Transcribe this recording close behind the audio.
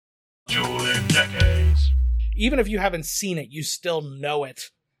even if you haven't seen it, you still know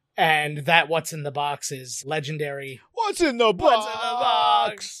it. And that what's in the box is legendary. What's in the box? What's in the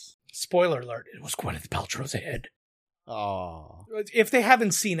box? Spoiler alert, it was Gwyneth Paltrow's head. Oh. If they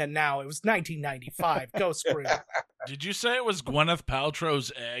haven't seen it now, it was 1995. Go screw. Did you say it was Gwyneth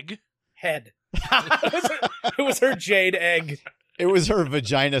Paltrow's egg? Head. It was her jade egg. It was her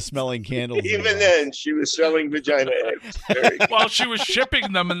vagina-smelling candles. Even then, she was selling vagina eggs. While she was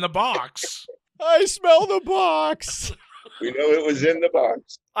shipping them in the box. I smell the box. We know it was in the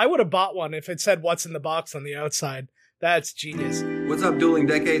box. I would have bought one if it said what's in the box on the outside. That's genius. What's up, Dueling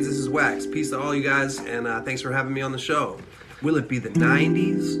Decades? This is Wax. Peace to all you guys, and thanks for having me on the show. Will it be the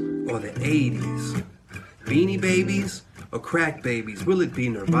 90s or the 80s? Beanie Babies or Crack Babies? Will it be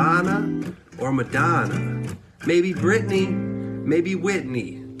Nirvana or Madonna? Maybe Britney, maybe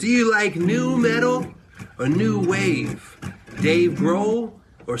Whitney. Do you like new metal or new wave? Dave Grohl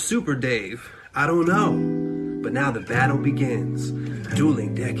or Super Dave? I don't know. But now the battle begins.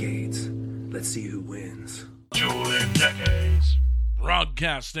 Dueling Decades. Let's see who wins. Dueling Decades.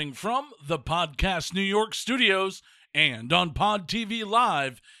 Broadcasting from the Podcast New York studios and on Pod TV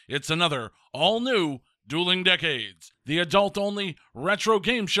Live, it's another all-new Dueling Decades, the adult-only retro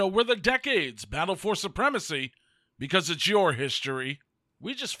game show where the decades battle for supremacy because it's your history.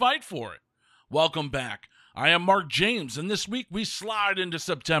 We just fight for it. Welcome back. I am Mark James, and this week we slide into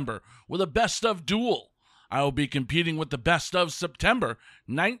September with a Best of Duel. I will be competing with the Best of September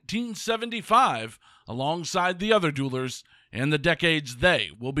 1975 alongside the other duelers and the decades they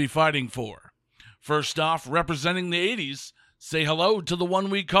will be fighting for. First off, representing the 80s, say hello to the one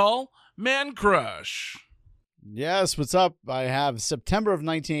we call Man Crush. Yes, what's up? I have September of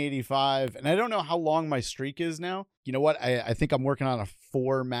 1985, and I don't know how long my streak is now. You know what? I think I'm working on a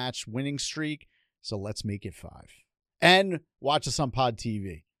 4-match winning streak, so let's make it 5. And watch us on Pod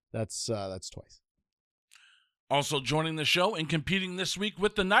TV. That's twice. Also joining the show and competing this week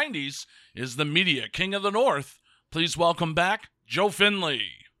with the 90s is the media king of the North. Please welcome back Joe Finley.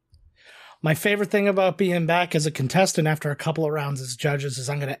 My favorite thing about being back as a contestant after a couple of rounds as judges is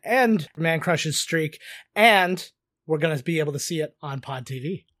I'm going to end Man Crush's streak, and we're going to be able to see it on Pod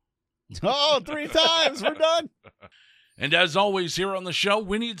TV. Oh, 3 times. We're done. And as always here on the show,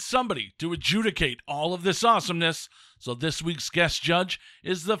 we need somebody to adjudicate all of this awesomeness. So this week's guest judge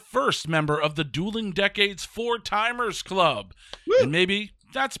is the first member of the Dueling Decades 4-Timers Club. Woo. And maybe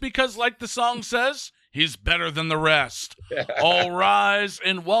that's because, like the song says, he's better than the rest. All rise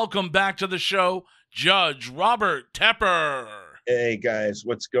and welcome back to the show, Judge Robert Tepper. Hey, guys,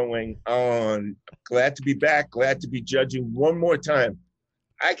 what's going on? Glad to be back. Glad to be judging one more time.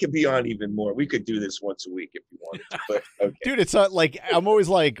 I could be on even more. We could do this once a week if you wanted to. But okay. Dude, it's not like I'm always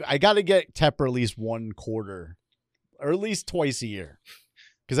like, I got to get Tepper at least one quarter, or at least twice a year,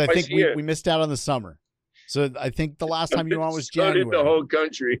 because I think we missed out on the summer. So I think the last time you were on was January. So did the whole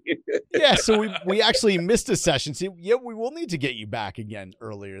country. Yeah, so we actually missed a session. So yeah, we will need to get you back again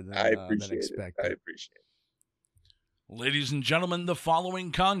earlier than expected. I appreciate it. Ladies and gentlemen, the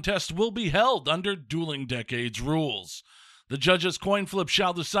following contest will be held under Dueling Decades rules. The judges' coin flip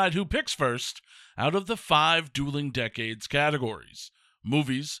shall decide who picks first out of the 5 Dueling Decades categories: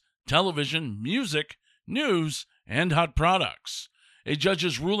 movies, television, music, news, and hot products. A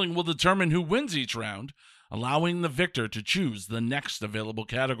judge's ruling will determine who wins each round, allowing the victor to choose the next available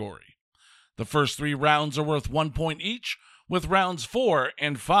category. The first 3 rounds are worth 1 point each, with rounds 4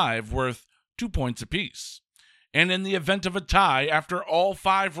 and 5 worth 2 points apiece. And in the event of a tie after all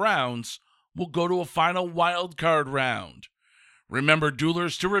 5 rounds, we'll go to a final wild card round. Remember,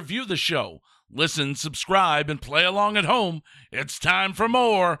 duelers, to review the show, listen, subscribe, and play along at home. It's time for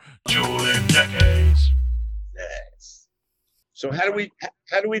more Dueling Decades. Nice. So how do we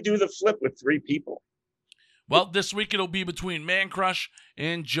do the flip with 3 people? Well, this week it'll be between Man Crush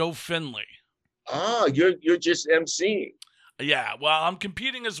and Joe Finley. Ah, you're just emceeing. Yeah, well, I'm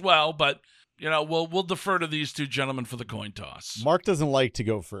competing as well, but we'll defer to these 2 gentlemen for the coin toss. Mark doesn't like to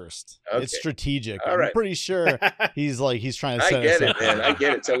go first. Okay. It's strategic. All right. I'm pretty sure he's trying to set I get it, man. I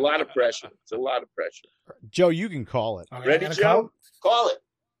get it. It's a lot of pressure. Joe, you can call it. Right, ready, Joe? Call it.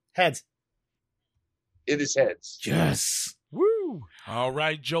 Heads. It is heads. Yes. Woo. All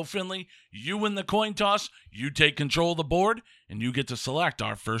right, Joe Finley, you win the coin toss. You take control of the board, and you get to select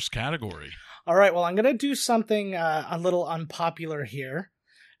our first category. All right, well, I'm going to do something a little unpopular here.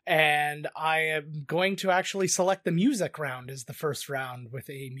 And I am going to actually select the music round as the first round with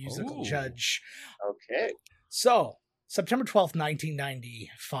a musical judge. Okay. So, September 12th,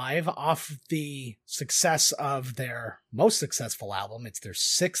 1995, off the success of their most successful album, it's their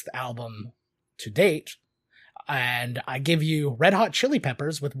 6th album to date, and I give you Red Hot Chili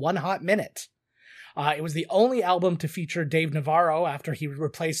Peppers with 1 Hot Minute. It was the only album to feature Dave Navarro after he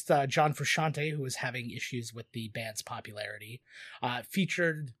replaced John Frusciante, who was having issues with the band's popularity.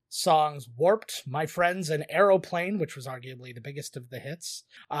 Featured songs Warped, My Friends, and Aeroplane, which was arguably the biggest of the hits.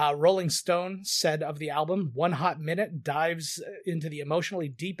 Rolling Stone said of the album, "One hot minute dives into the emotionally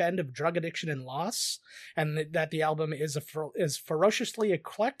deep end of drug addiction and loss, and that the album is ferociously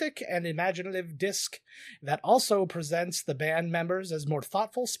eclectic and imaginative disc that also presents the band members as more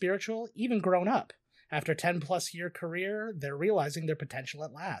thoughtful, spiritual, even grown up. After 10-plus year career, they're realizing their potential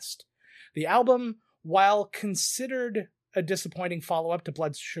at last." The album, while considered a disappointing follow-up to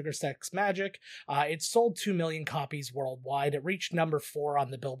Blood Sugar Sex Magic, it sold 2 million copies worldwide. It reached number 4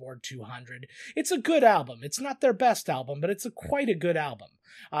 on the Billboard 200. It's a good album. It's not their best album, but it's quite a good album.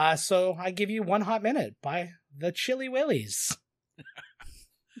 So I give you One Hot Minute by the Chili Willies.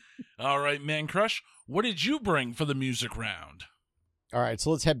 All right, Man Crush, what did you bring for the music round? All right,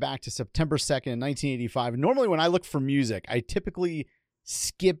 so let's head back to September 2nd, 1985. Normally when I look for music, I typically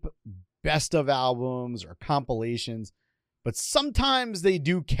skip best of albums or compilations, but sometimes they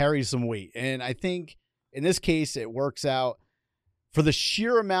do carry some weight. And I think in this case, it works out for the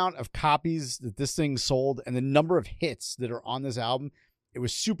sheer amount of copies that this thing sold and the number of hits that are on this album. It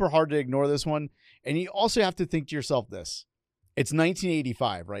was super hard to ignore this one. And you also have to think to yourself this. It's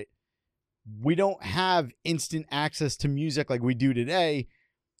 1985, right? We don't have instant access to music like we do today.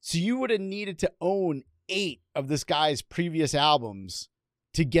 So you would have needed to own 8 of this guy's previous albums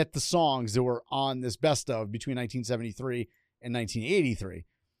to get the songs that were on this best of between 1973 and 1983.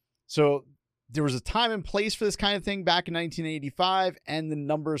 So there was a time and place for this kind of thing back in 1985, and the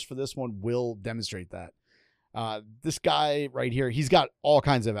numbers for this one will demonstrate that. This guy right here, he's got all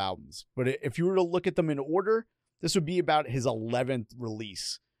kinds of albums, but if you were to look at them in order, this would be about his 11th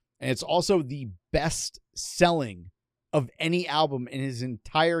release. And it's also the best selling of any album in his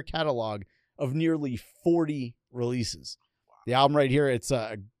entire catalog of nearly 40 releases. The album right here, it's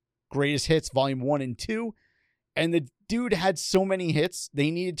Greatest Hits, Volume 1 and 2. And the dude had so many hits, they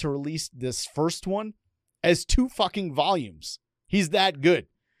needed to release this first one as 2 fucking volumes. He's that good.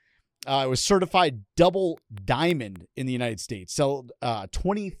 It was certified double diamond in the United States. Sold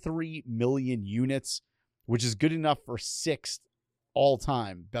 23 million units, which is good enough for 6th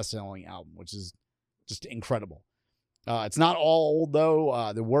all-time best-selling album, which is just incredible. It's not all old,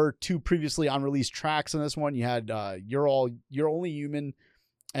 though. There were 2 previously unreleased tracks on this one. You had You're Only Human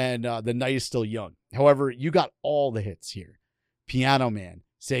and The Night Is Still Young. However, you got all the hits here. Piano Man,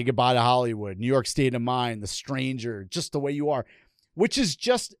 Say Goodbye to Hollywood, New York State of Mind, The Stranger, Just the Way You Are, which is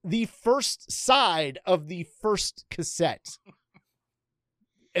just the first side of the first cassette.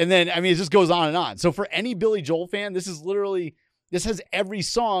 And then, I mean, it just goes on and on. So for any Billy Joel fan, this has every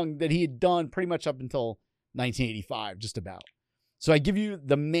song that he had done pretty much up until 1985, just about. So I give you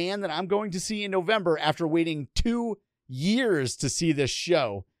the man that I'm going to see in November after waiting 2 years to see this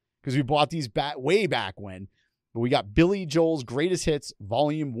show, because we bought these way back when. But we got Billy Joel's Greatest Hits,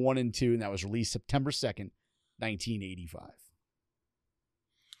 Volume 1 and 2, and that was released September 2nd, 1985.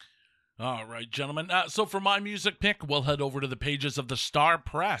 All right, gentlemen. So for my music pick, we'll head over to the pages of the Star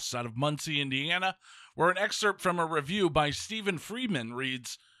Press out of Muncie, Indiana, where an excerpt from a review by Stephen Friedman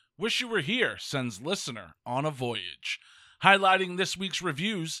reads, "Wish You Were Here sends listener on a voyage." Highlighting this week's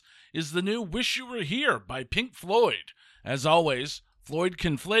reviews is the new Wish You Were Here by Pink Floyd. As always, Floyd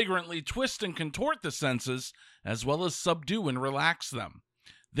can flagrantly twist and contort the senses, as well as subdue and relax them.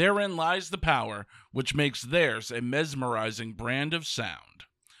 Therein lies the power which makes theirs a mesmerizing brand of sound.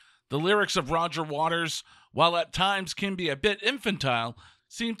 The lyrics of Roger Waters, while at times can be a bit infantile,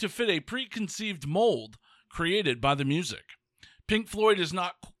 seem to fit a preconceived mold created by the music. Pink Floyd is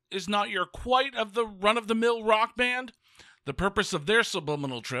not your quite of the run-of-the-mill rock band. The purpose of their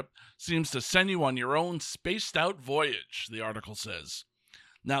subliminal trip seems to send you on your own spaced-out voyage, the article says.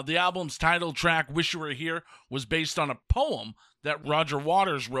 Now, the album's title track, Wish You Were Here, was based on a poem that Roger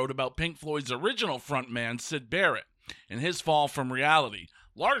Waters wrote about Pink Floyd's original frontman, Syd Barrett, and his fall from reality,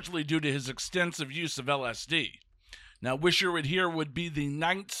 largely due to his extensive use of LSD. Now, Wish You Were Here would be the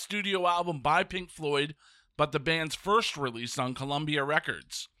 9th studio album by Pink Floyd, but the band's first release on Columbia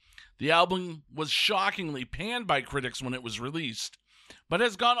Records. The album was shockingly panned by critics when it was released, but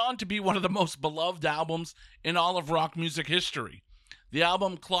has gone on to be one of the most beloved albums in all of rock music history. The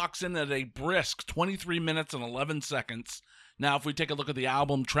album clocks in at a brisk 23 minutes and 11 seconds. Now, if we take a look at the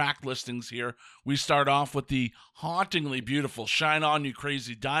album track listings here, we start off with the hauntingly beautiful Shine On You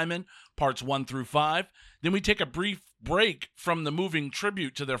Crazy Diamond, parts 1 through 5. Then we take a brief break from the moving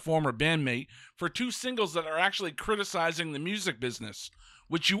tribute to their former bandmate for 2 singles that are actually criticizing the music business,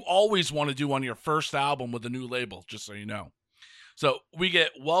 which you always want to do on your first album with a new label, just so you know. So we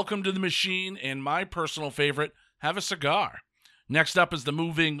get Welcome to the Machine and my personal favorite, Have a Cigar. Next up is the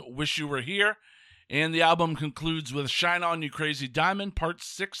moving Wish You Were Here, and the album concludes with Shine On You Crazy Diamond, parts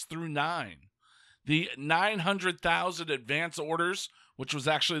 6 through 9. The 900,000 advance orders, which was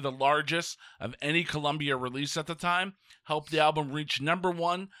actually the largest of any Columbia release at the time, helped the album reach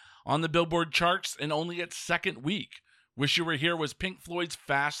 #1 on the Billboard charts in only its second week. Wish You Were Here was Pink Floyd's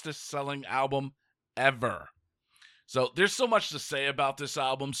fastest-selling album ever. So there's so much to say about this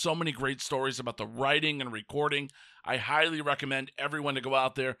album, so many great stories about the writing and recording. I highly recommend everyone to go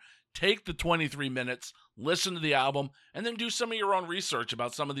out there, take the 23 minutes, listen to the album, and then do some of your own research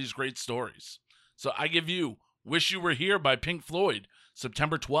about some of these great stories. So I give you Wish You Were Here by Pink Floyd,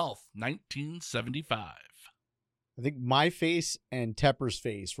 September 12th, 1975. I think my face and Tepper's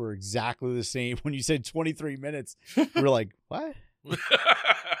face were exactly the same when you said 23 minutes. We were like, what?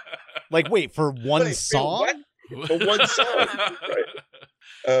 Like, wait, for one song? What? For one song. Right.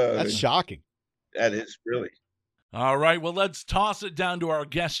 That's shocking. That is really. All right, well, let's toss it down to our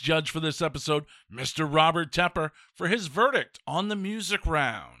guest judge for this episode, Mr. Robert Tepper, for his verdict on the music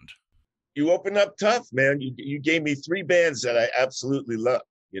round. You opened up tough, man. You gave me 3 bands that I absolutely love,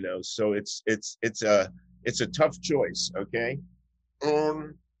 so it's a tough choice, okay?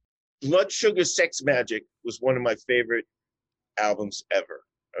 Blood Sugar Sex Magic was one of my favorite albums ever,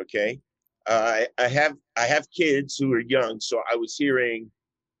 okay? I have kids who are young, so I was hearing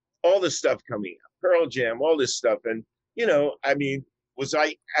all this stuff coming up, Pearl Jam, all this stuff, and was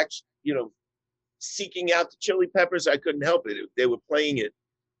I actually seeking out the Chili Peppers? I couldn't help it. They were playing it.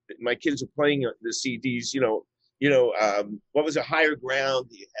 My kids were playing the CDs. What was it? Higher Ground?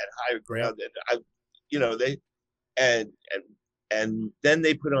 You had Higher Ground, and then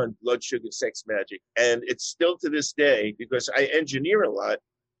they put on Blood Sugar Sex Magic, and it's still to this day, because I engineer a lot,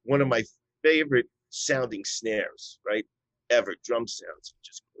 one of my favorite sounding snares, right, ever, drum sounds, which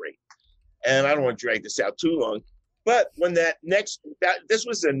is great. And I don't want to drag this out too long, but when this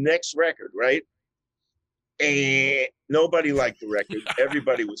was the next record, right? And nobody liked the record.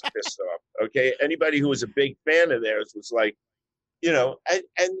 Everybody was pissed off. Okay, anybody who was a big fan of theirs was like,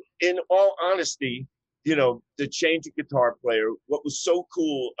 and in all honesty, the change of guitar player, what was so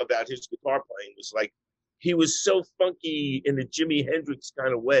cool about his guitar playing was like, he was so funky in a Jimi Hendrix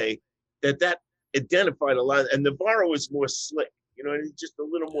kind of way that identified a lot. And Navarro was more slick, just a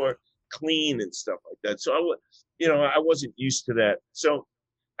little more clean and stuff like that. So I wasn't used to that. So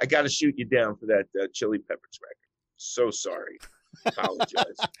I got to shoot you down for that Chili Peppers record. So sorry.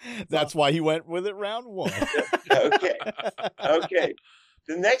 Apologize. That's why he went with it round 1. Okay.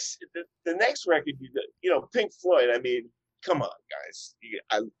 The next record, Pink Floyd. I mean, come on, guys.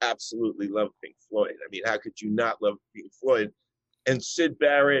 I absolutely love Pink Floyd. I mean, how could you not love Pink Floyd? And Syd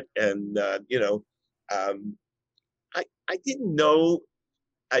Barrett, and I didn't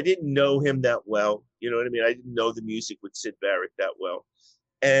know him that well. You know what I mean? I didn't know the music with Syd Barrett that well.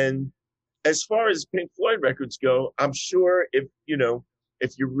 And as far as Pink Floyd records go, I'm sure if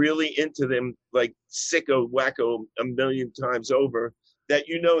you're really into them, like sicko wacko a million times over, that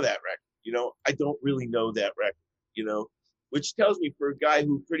that record. I don't really know that record, which tells me, for a guy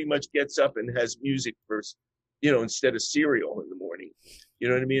who pretty much gets up and has music first, instead of cereal in the morning, you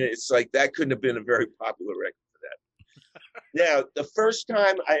know what I mean? It's like, that couldn't have been a very popular record for that. Now, the first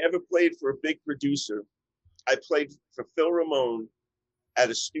time I ever played for a big producer, I played for Phil Ramone at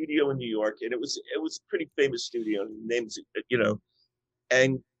a studio in New York, and it was a pretty famous studio. Names,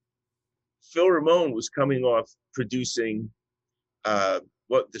 and Phil Ramone was coming off producing The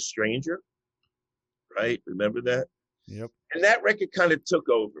Stranger, right? Remember that? Yep. And that record kind of took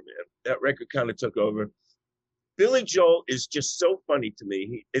over, man. That record kind of took over. Billy Joel is just so funny to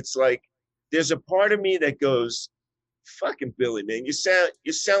me. It's like, there's a part of me that goes, fucking Billy, man, you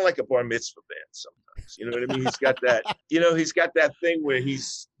sound like a bar mitzvah band sometimes. You know what I mean? He's got that, he's got that thing where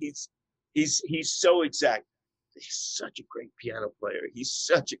he's so exact. He's such a great piano player. He's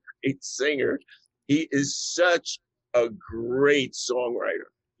such a great singer. He is such a great songwriter,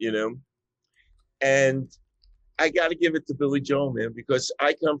 and I got to give it to Billy Joel, man, because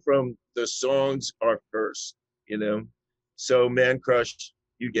I come from the songs are first, so Man Crush,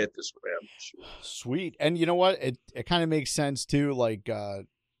 you get this round. Sure. Sweet. And you know what? It kind of makes sense too. Like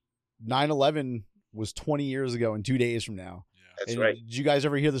 9/11 was 20 years ago and 2 days from now. Yeah. That's and right. Did you guys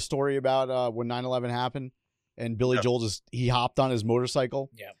ever hear the story about when 9/11 happened and Billy Joel he hopped on his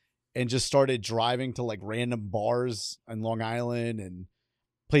motorcycle and just started driving to like random bars in Long Island and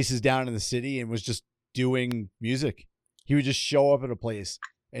places down in the city and was just doing music. He would just show up at a place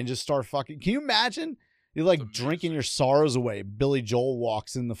and just start fucking. Can you imagine? You're like drinking your sorrows away. Billy Joel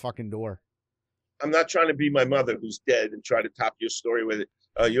walks in the fucking door. I'm not trying to be my mother who's dead and try to top your story with it.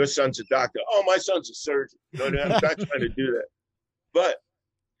 Your son's a doctor. Oh, my son's a surgeon. You know what I mean? I'm not trying to do that. But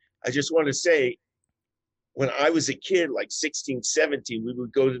I just want to say, when I was a kid, like 16, 17, we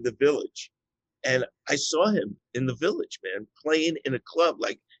would go to the Village. And I saw him in the Village, man, playing in a club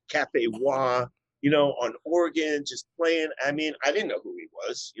like Cafe Wah, you know, on organ, just playing. I mean, I didn't know who he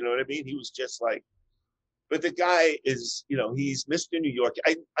was. You know what I mean? He was just like, but the guy is, you know, he's Mr. New York.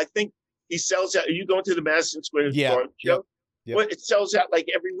 I think he sells out. Are you going to the Madison Square Garden show? Yep. Well, it sells out like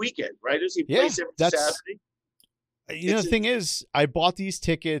every weekend, right? As he plays every Saturday. You know, the thing is, I bought these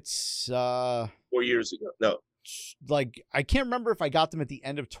tickets 4 years ago. No. Like, I can't remember if I got them at the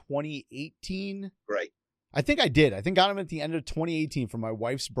end of 2018. Right. I think I did. I think I got them at the end of 2018 for my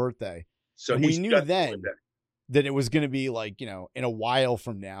wife's birthday. So we knew then that it was going to be like, you know, in a while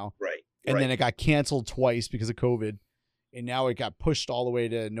from now. Right. And then it got canceled twice because of COVID. And now it got pushed all the way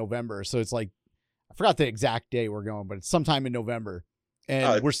to November. So it's like, I forgot the exact day we're going, but it's sometime in November.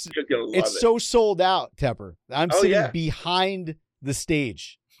 And it's so sold out, Tepper. I'm sitting behind the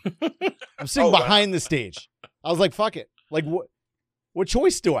stage. I'm sitting behind the stage. I was like, fuck it. Like, what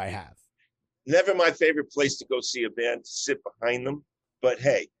choice do I have? Never my favorite place to go see a band, to sit behind them. But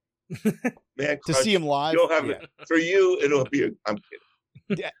hey, man, to see them live, you'll have it. For you, it'll be I'm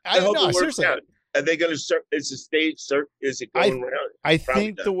kidding. Yeah, I don't know. Seriously. Out. Are they going to is the stage is it going around? I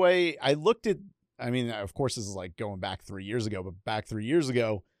think the way I looked at, I mean, of course, this is like going back 3 years ago, but back 3 years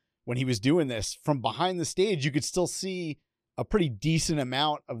ago when he was doing this, from behind the stage, you could still see a pretty decent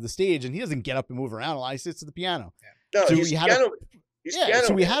amount of the stage, and he doesn't get up and move around a lot. He sits at the piano. No,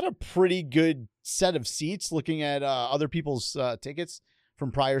 so we had a pretty good set of seats looking at other people's tickets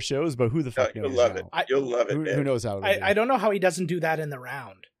from prior shows, but who the fuck knows? You'll love it. You'll love it. Who knows how? I don't know how he doesn't do that in the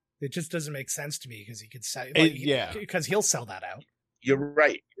round. It just doesn't make sense to me because he could sell, because he'll sell that out. You're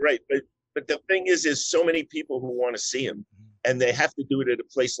right, but the thing is, there's so many people who want to see him, and they have to do it at a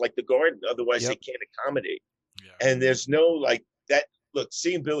place like the Garden, otherwise they can't accommodate. Yeah. And there's no like that. Look,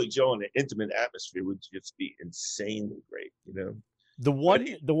 seeing Billy Joel in an intimate atmosphere would just be insanely great, you know.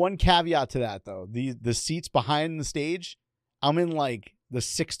 The one caveat to that though, the seats behind the stage, I'm in like the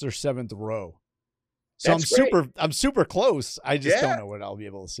 6th or 7th row. So I'm super close. I just don't know what I'll be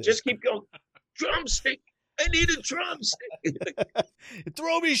able to see. Just keep going. Drumstick. I need a drumstick.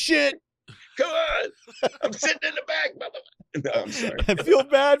 Throw me shit. Come on. I'm sitting in the back, motherfucker. No, I'm sorry. I feel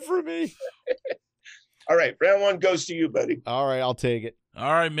bad for me. All right, round one goes to you, buddy. All right, I'll take it.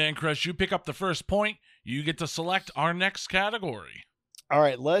 All right, Man Crush, you pick up the first point. You get to select our next category. All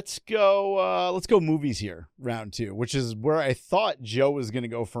right, let's go movies here, round two, which is where I thought Joe was going to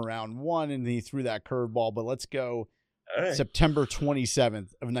go for round one, and he threw that curveball, but let's go September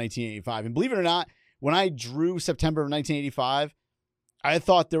 27th of 1985. And believe it or not, when I drew September of 1985, I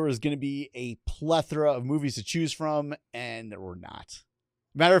thought there was going to be a plethora of movies to choose from, and there were not.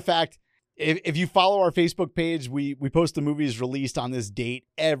 Matter of fact, if you follow our Facebook page, we post the movies released on this date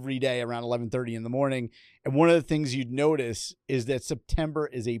every day around 11:30 in the morning. And one of the things you'd notice is that September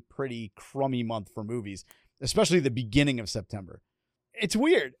is a pretty crummy month for movies, especially the beginning of September. It's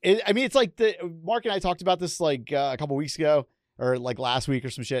weird. It's like Mark and I talked about this like a couple weeks ago or like last week or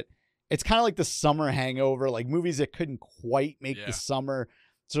some shit. It's kind of like the summer hangover, like movies that couldn't quite make the summer.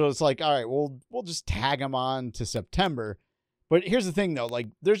 So it's like, all right, we'll just tag them on to September. But here's the thing, though. Like,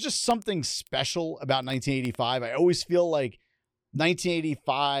 there's just something special about 1985. I always feel like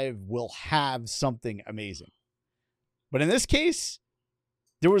 1985 will have something amazing. But in this case,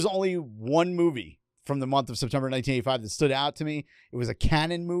 there was only one movie from the month of September 1985 that stood out to me. It was a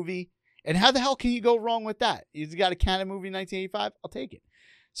Cannon movie. And how the hell can you go wrong with that? You got a Cannon movie in 1985? I'll take it.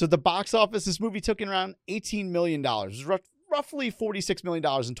 So at the box office, this movie took in around $18 million. It was roughly $46 million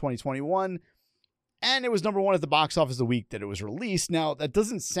in 2021. And it was number one at the box office the week that it was released. Now, that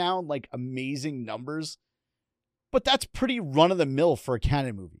doesn't sound like amazing numbers, but that's pretty run-of-the-mill for a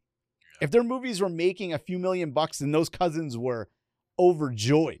Cannon movie. If their movies were making a few million bucks, then those cousins were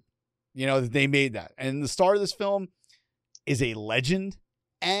overjoyed, that they made that. And the star of this film is a legend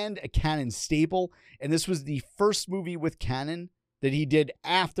and a Cannon staple. And this was the first movie with Cannon that he did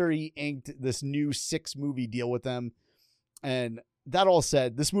after he inked this new 6-movie deal with them. And that all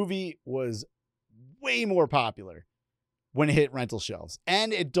said, this movie was way more popular when it hit rental shelves.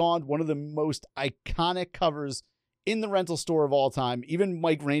 And it donned one of the most iconic covers in the rental store of all time. Even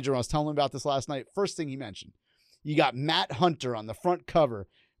Mike Ranger, I was telling him about this last night, first thing he mentioned. You got Matt Hunter on the front cover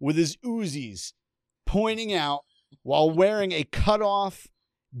with his Uzis pointing out while wearing a cut-off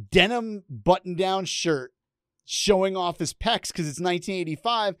denim button-down shirt showing off his pecs because it's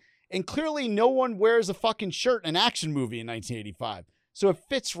 1985. And clearly no one wears a fucking shirt in an action movie in 1985. So it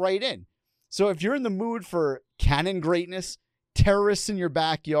fits right in. So if you're in the mood for canon greatness, terrorists in your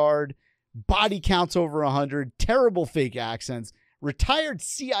backyard, body counts over 100, terrible fake accents, retired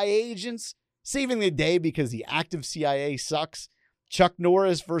CIA agents saving the day because the active CIA sucks, Chuck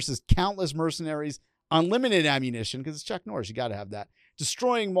Norris versus countless mercenaries, unlimited ammunition, because it's Chuck Norris, you got to have that,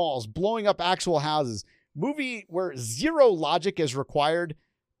 destroying malls, blowing up actual houses, movie where zero logic is required,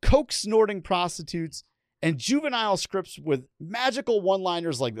 coke snorting prostitutes, and juvenile scripts with magical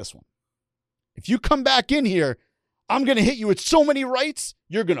one-liners like this one. If you come back in here, I'm going to hit you with so many rights,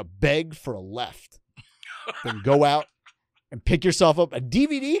 you're going to beg for a left. Then go out and pick yourself up a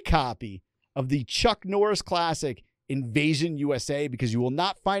DVD copy of the Chuck Norris classic Invasion USA, because you will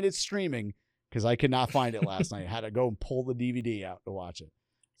not find it streaming, because I could not find it last night. I had to go and pull the DVD out to watch it.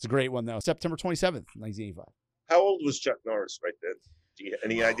 It's a great one, though. September 27th, 1985. How old was Chuck Norris right then? Do you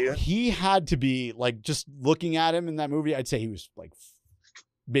any idea? He had to be, like, just looking at him in that movie, I'd say he was like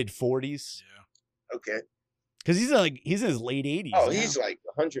mid-40s. Yeah. Okay. Because he's in his late 80s. Oh, now. he's like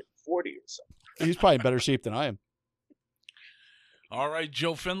 140 or something. He's probably in better shape than I am. All right,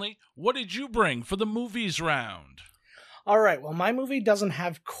 Joe Finley, what did you bring for the movies round? All right, well, my movie doesn't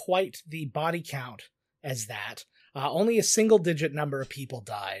have quite the body count as that. Only a single-digit number of people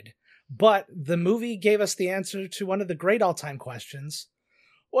died. But the movie gave us the answer to one of the great all-time questions.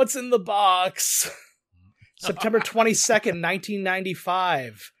 What's in the box? September 22nd,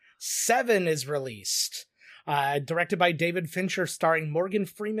 1995. Seven is released. Directed by David Fincher, starring Morgan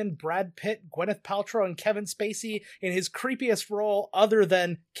Freeman, Brad Pitt, Gwyneth Paltrow, and Kevin Spacey in his creepiest role other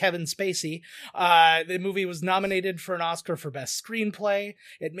than Kevin Spacey. The movie was nominated for an Oscar for Best Screenplay.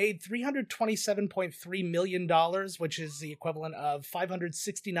 It made $327.3 million, which is the equivalent of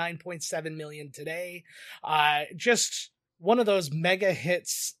 $569.7 million today. Just one of those mega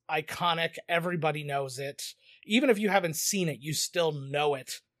hits, iconic, everybody knows it. Even if you haven't seen it, you still know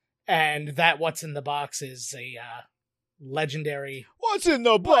it. And that What's in the Box is a legendary... What's in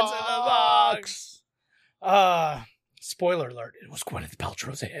the box? What's in the box? Spoiler alert, it was Gwyneth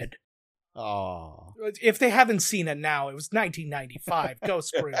Paltrow's head. Oh. If they haven't seen it now, it was 1995. Go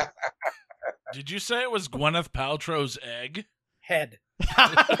screw. Did you say it was Gwyneth Paltrow's egg? Head.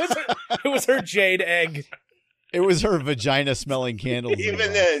 It was her jade egg. It was her vagina smelling candles.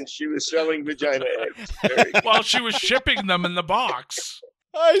 Even then, she was selling vagina eggs. While she was shipping them in the box.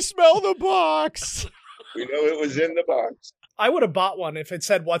 I smell the box. We know it was in the box. I would have bought one if it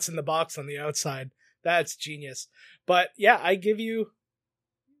said What's in the Box on the outside. That's genius. But yeah, I give you,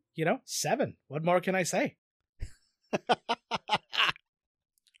 7. What more can I say?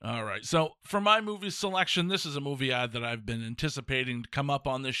 All right. So for my movie selection, this is a movie that I've been anticipating to come up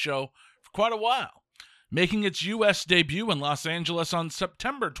on this show for quite a while. Making its U.S. debut in Los Angeles on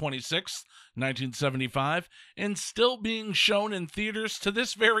September 26, 1975, and still being shown in theaters to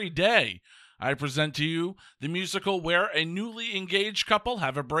this very day, I present to you the musical where a newly engaged couple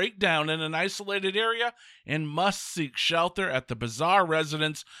have a breakdown in an isolated area and must seek shelter at the bizarre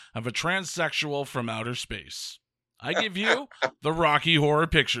residence of a transsexual from outer space. I give you the Rocky Horror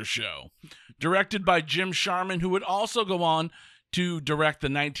Picture Show. Directed by Jim Sharman, who would also go on to direct the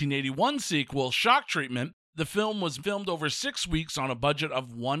 1981 sequel, Shock Treatment. The film was filmed over 6 weeks on a budget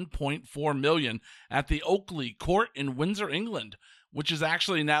of $1.4 million at the Oakley Court in Windsor, England, which is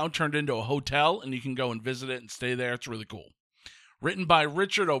actually now turned into a hotel, and you can go and visit it and stay there. It's really cool. Written by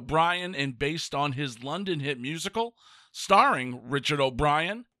Richard O'Brien and based on his London hit musical, starring Richard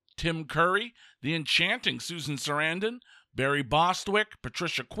O'Brien, Tim Curry, the enchanting Susan Sarandon, Barry Bostwick,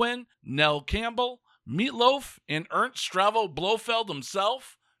 Patricia Quinn, Nell Campbell, Meatloaf, and Ernst Stravo Blofeld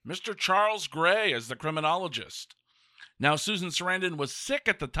himself, Mr. Charles Gray as the criminologist. Now, Susan Sarandon was sick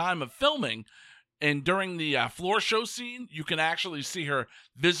at the time of filming, and during the floor show scene, you can actually see her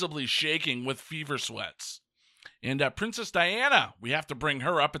visibly shaking with fever sweats. And Princess Diana, we have to bring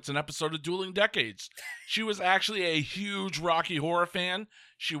her up. It's an episode of Dueling Decades. She was actually a huge Rocky Horror fan.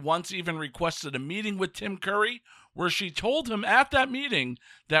 She once even requested a meeting with Tim Curry, where she told him at that meeting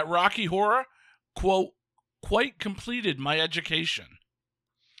that Rocky Horror, quote, quite completed my education.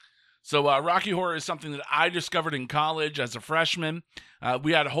 So Rocky Horror is something that I discovered in college as a freshman.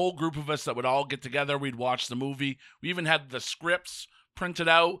 We had a whole group of us that would all get together. We'd watch the movie. We even had the scripts printed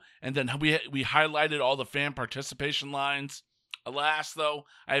out, and then we highlighted all the fan participation lines. Alas, though,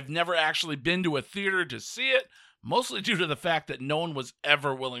 I've never actually been to a theater to see it, mostly due to the fact that no one was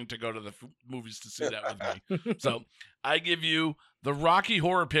ever willing to go to the movies to see that with me. So I give you the Rocky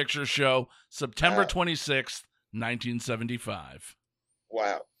Horror Picture Show, September 26th, 1975.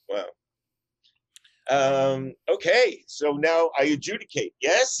 Wow. Okay, so now I adjudicate,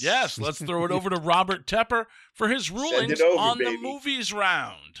 yes? Yes, let's throw it over to Robert Tepper for his rulings over, on baby. the movies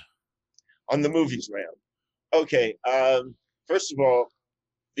round. on the movies round. Okay. First of all,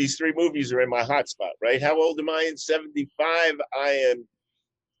 these 3 movies are in my hotspot, right? How old am I? In 75.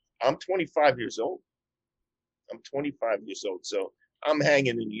 I'm 25 years old. I'm 25 years old. So I'm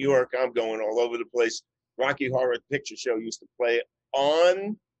hanging in New York. I'm going all over the place. Rocky Horror Picture Show used to play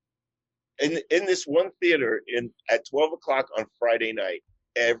on in this one theater at 12 o'clock on Friday night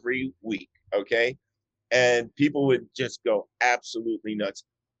every week. Okay. And people would just go absolutely nuts.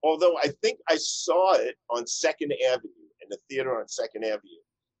 Although I think I saw it on 2nd Avenue, in the theater on 2nd Avenue.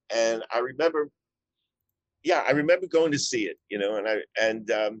 And I remember going to see it,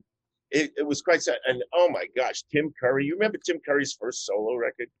 it was quite sad. And oh my gosh, Tim Curry, you remember Tim Curry's first solo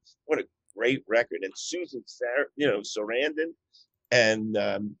record? What a great record. And Susan Sarandon and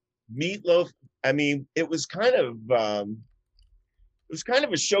Meatloaf. I mean, it was kind of a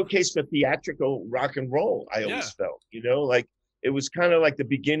showcase for theatrical rock and roll. I always felt, like it was kind of like the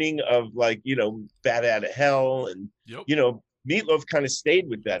beginning of like, Bat Out of Hell. And, Meatloaf kind of stayed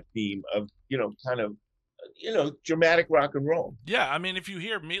with that theme of, dramatic rock and roll. Yeah, I mean, if you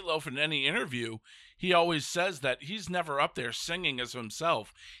hear Meatloaf in any interview, he always says that he's never up there singing as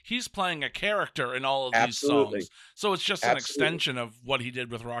himself. He's playing a character in all of these songs. So it's just an extension of what he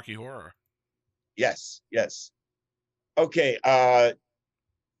did with Rocky Horror. Yes. Okay,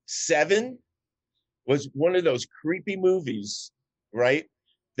 7 was one of those creepy movies, right,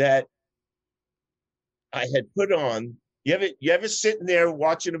 that I had put on. You ever sitting there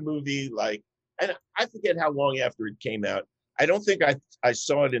watching a movie like, and I forget how long after it came out. I don't think I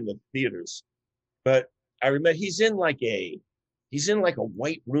saw it in the theaters, but I remember he's in like a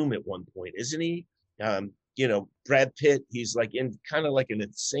white room at one point, isn't he? Brad Pitt, he's like in kind of like an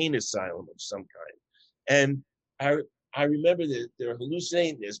insane asylum of some kind. And I remember that they're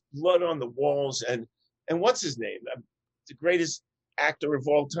hallucinating, there's blood on the walls, and what's his name? The greatest actor of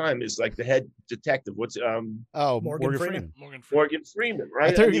all time is like the head detective. What's Morgan Freeman. Morgan Freeman, right?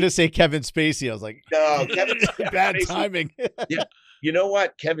 I thought you were going to say Kevin Spacey. I was like, no, Kevin bad Spacey. timing. Yeah, you know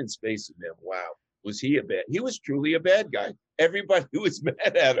what? Kevin Spacey, man, wow. Was he he was truly a bad guy. Everybody was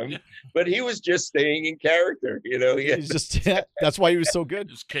mad at him, but he was just staying in character, He's just, that's why he was so good.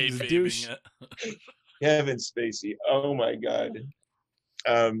 Just kayfabing it. Kevin Spacey. Oh my God.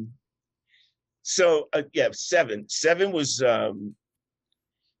 So 7 was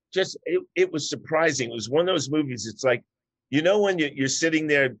it was surprising. It was one of those movies. It's like, when you're sitting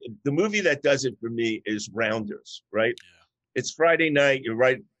there, the movie that does it for me is Rounders, right? Yeah. It's Friday night.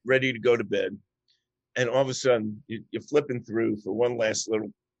 You're ready to go to bed. And all of a sudden you're flipping through for one last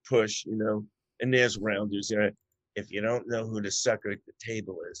little push, and there's Rounders. If you don't know who the sucker at the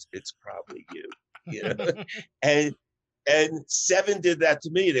table is, it's probably you, And 7 did that to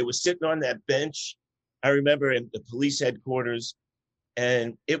me. They were sitting on that bench, I remember, in the police headquarters,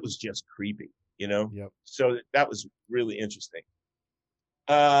 and it was just creepy, Yep. So that was really interesting.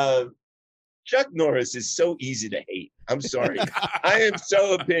 Chuck Norris is so easy to hate. I'm sorry. I am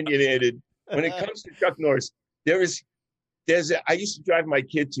so opinionated. When it comes to Chuck Norris, I used to drive my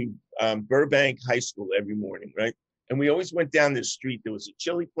kid to Burbank High School every morning, right? And we always went down this street. There was a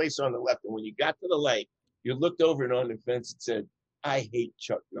chili place on the left. And when you got to the light, you looked over and on the fence and said, I hate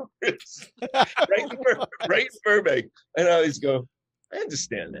Chuck Norris. right in Burbank. And I always go, I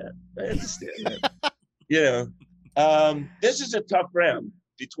understand that. This is a tough round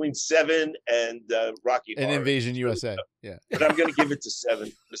between 7 and Rocky Horror. And Invasion USA. Yeah. But I'm going to give it to 7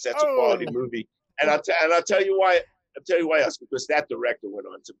 because that's a quality movie. And I'll tell you why. I'll tell you why else, because that director went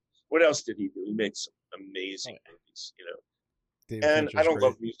on to, what else did he do? He made some amazing movies, David and Fincher's I don't great.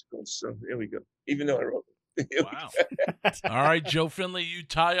 love musicals, so here we go. Even though I wrote them. Wow. All right, Joe Finley, you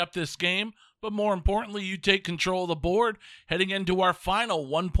tie up this game, but more importantly, you take control of the board heading into our final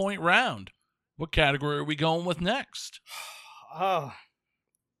 1-point round. What category are we going with next? Oh,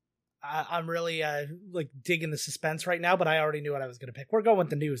 I'm really digging the suspense right now, but I already knew what I was going to pick. We're going with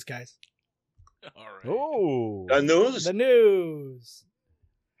the news, guys. All right. Oh, The news. The news.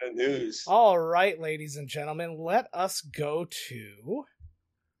 The news. All right, ladies and gentlemen, let us go to,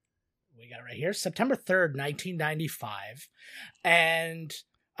 we got it right here, September 3rd, 1995. And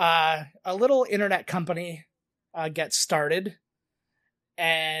a little internet company gets started,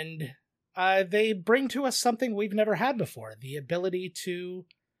 and they bring to us something we've never had before, the ability to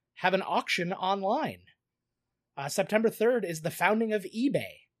have an auction online. September 3rd is the founding of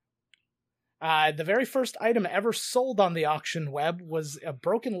eBay. The very first item ever sold on the auction web was a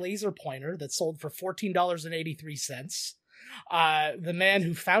broken laser pointer that sold for $14.83. The man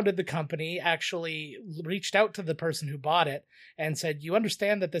who founded the company actually reached out to the person who bought it and said, "You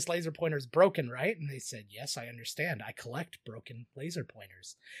understand that this laser pointer is broken, right?" And they said, "Yes, I understand. I collect broken laser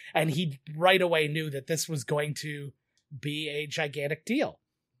pointers." And he right away knew that this was going to be a gigantic deal.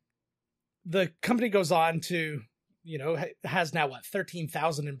 The company goes on to, has now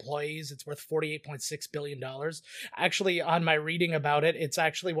 13,000 employees. It's worth $48.6 billion. Actually, on my reading about it, it's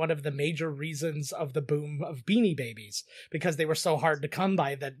actually one of the major reasons of the boom of Beanie Babies, because they were so hard to come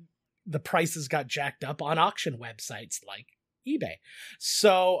by that the prices got jacked up on auction websites like eBay.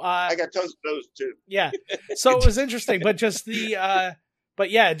 So I got tons of those too. Yeah. So it was interesting, but just the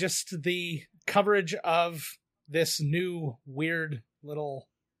coverage of this new weird little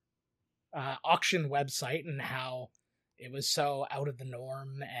auction website and how it was so out of the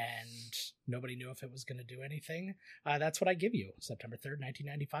norm and nobody knew if it was going to do anything. That's what I give you. September 3rd,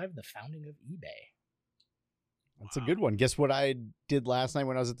 1995, the founding of eBay. That's a good one. Guess what I did last night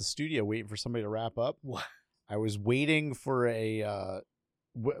when I was at the studio waiting for somebody to wrap up? What? I was waiting for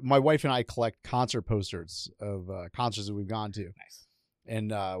my wife and I collect concert posters of concerts that we've gone to. Nice. And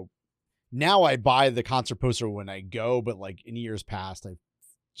now I buy the concert poster when I go, but like in years past, I've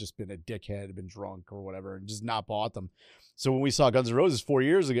just been a dickhead, been drunk or whatever, and just not bought them. So when we saw Guns N' Roses 5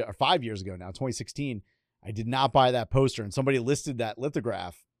 years ago now, 2016, I did not buy that poster, and somebody listed that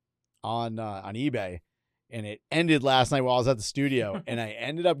lithograph on eBay, and it ended last night while I was at the studio, and I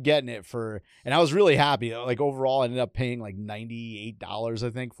ended up getting it and I was really happy. Like overall, I ended up paying like $98, I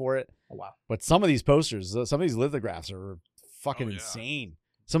think, for it. Oh, wow. But some of these posters, some of these lithographs are fucking insane.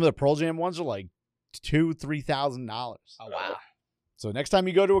 Some of the Pearl Jam ones are like $2,000-$3,000. Oh, wow. So next time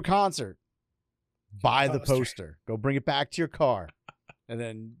you go to a concert, buy the poster. Go bring it back to your car, and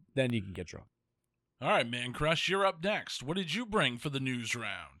then you can get drunk. All right, Man Crush, you're up next. What did you bring for the news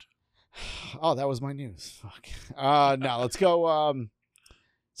round? Oh, that was my news. Fuck. No, let's go.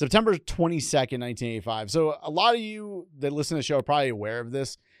 September 22nd, 1985. So a lot of you that listen to the show are probably aware of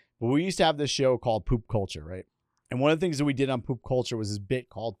this, but we used to have this show called Poop Culture, right? And one of the things that we did on Poop Culture was this bit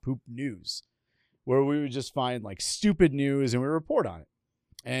called Poop News, where we would just find like stupid news and we report on it.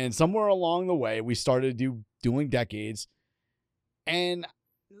 And somewhere along the way, we started doing decades. And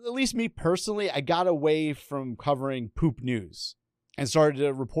at least me personally, I got away from covering poop news and started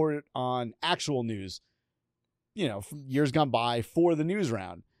to report it on actual news, from years gone by for the news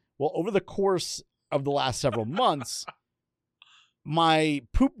round. Well, over the course of the last several months, my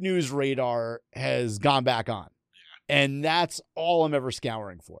poop news radar has gone back on. And that's all I'm ever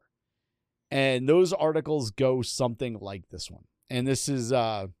scouring for. And those articles go something like this one. And this is,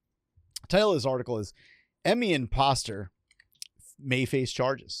 title of this article is Emmy Imposter May Face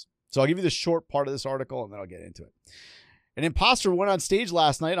Charges. So I'll give you the short part of this article and then I'll get into it. An imposter went on stage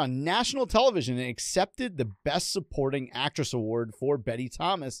last night on national television and accepted the Best Supporting Actress Award for Betty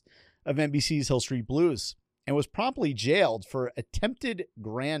Thomas of NBC's Hill Street Blues and was promptly jailed for attempted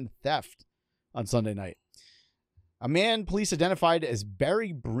grand theft on Sunday night. A man police identified as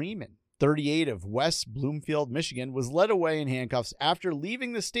Barry Bremen, 38, of West Bloomfield, Michigan, was led away in handcuffs after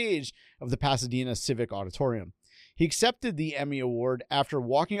leaving the stage of the Pasadena Civic Auditorium. He accepted the Emmy Award after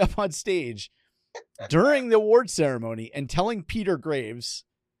walking up on stage during the award ceremony and telling Peter Graves,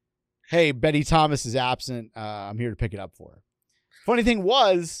 "Hey, Betty Thomas is absent. I'm here to pick it up for her." Funny thing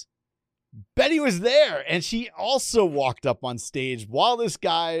was, Betty was there, and she also walked up on stage while this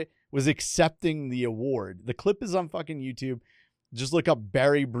guy was accepting the award. The clip is on fucking YouTube. Just look up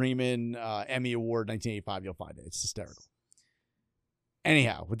Barry Bremen Emmy Award 1985. You'll find it. It's hysterical.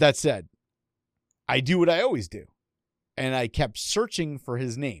 Anyhow, with that said, I do what I always do. And I kept searching for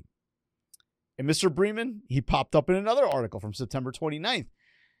his name. And Mr. Bremen, he popped up in another article from September 29th.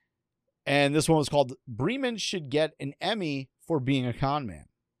 And this one was called Bremen Should Get an Emmy for Being a Con Man.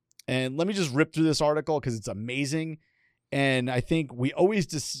 And let me just rip through this article because it's amazing. And I think we always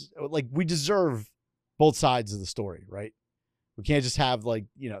we deserve both sides of the story, right? We can't just have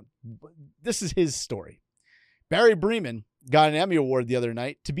this is his story. Barry Bremen got an Emmy Award the other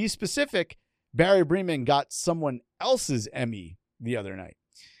night. To be specific, Barry Bremen got someone else's Emmy the other night.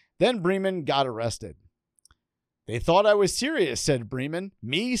 Then Bremen got arrested. "They thought I was serious," said Bremen.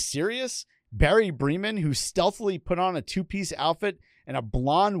 "Me? Serious? Barry Bremen, who stealthily put on a two-piece outfit and a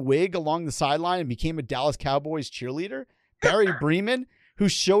blonde wig along the sideline and became a Dallas Cowboys cheerleader? Barry Bremen, who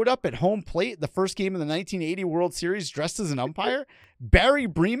showed up at home plate the first game of the 1980 World Series dressed as an umpire? Barry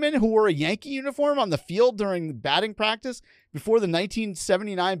Bremen, who wore a Yankee uniform on the field during the batting practice before the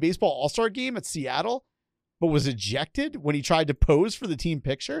 1979 Baseball All-Star Game at Seattle, but was ejected when he tried to pose for the team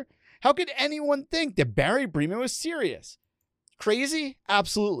picture? How could anyone think that Barry Bremen was serious? Crazy?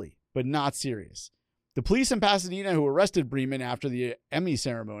 Absolutely, but not serious. The police in Pasadena who arrested Bremen after the Emmy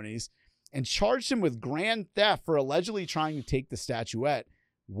ceremonies and charged him with grand theft for allegedly trying to take the statuette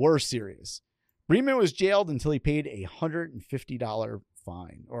were serious. Bremen was jailed until he paid a $150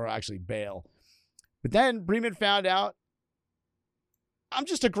 fine, or actually bail. But then Bremen found out, I'm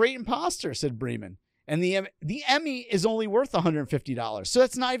just a great imposter, said Bremen. And the Emmy is only worth $150. So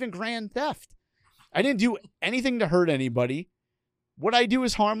that's not even grand theft. I didn't do anything to hurt anybody. What I do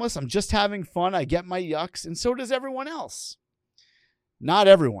is harmless. I'm just having fun. I get my yucks, and so does everyone else. Not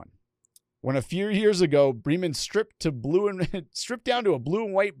everyone. When a few years ago, Bremen stripped down to a blue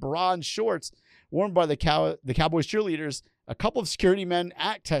and white bra and shorts worn by the Cowboys cheerleaders, a couple of security men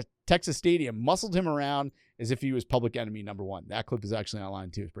at Texas Stadium muscled him around as if he was public enemy number one. That clip is actually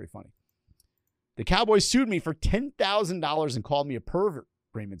online too. It's pretty funny. The Cowboys sued me for $10,000 and called me a pervert,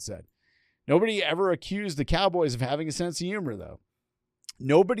 Bremen said. Nobody ever accused the Cowboys of having a sense of humor, though.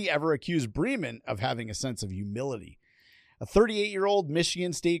 Nobody ever accused Bremen of having a sense of humility. A 38-year-old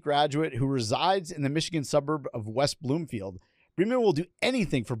Michigan State graduate who resides in the Michigan suburb of West Bloomfield, Bremen will do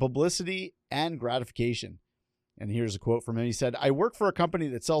anything for publicity and gratification. And here's a quote from him. He said, I work for a company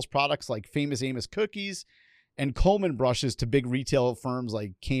that sells products like Famous Amos cookies and Coleman brushes to big retail firms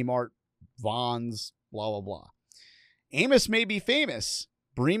like Kmart, Vons, blah, blah, blah. Amos may be famous.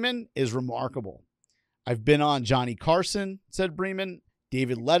 Bremen is remarkable. I've been on Johnny Carson, said Bremen,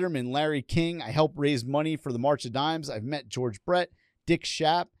 David Letterman, Larry King. I helped raise money for the March of Dimes. I've met George Brett, Dick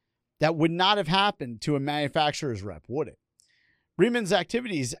Schaap. That would not have happened to a manufacturer's rep, would it? Bremen's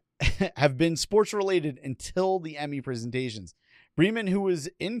activities have been sports-related until the Emmy presentations. Bremen, who was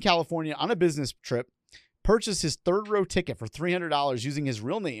in California on a business trip, purchased his third-row ticket for $300 using his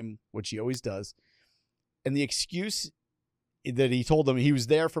real name, which he always does, and the excuse that he told them he was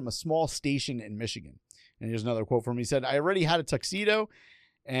there from a small station in Michigan. And here's another quote from him. He said, I already had a tuxedo,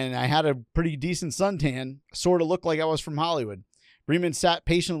 and I had a pretty decent suntan, sort of looked like I was from Hollywood. Bremen sat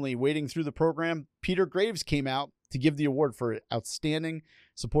patiently waiting through the program. Peter Graves came out to give the award for Outstanding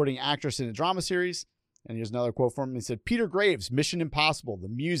Supporting Actress in a Drama Series. And here's another quote from him. He said, Peter Graves, Mission Impossible, the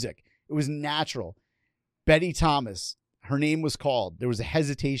music, it was natural. Betty Thomas, her name was called. There was a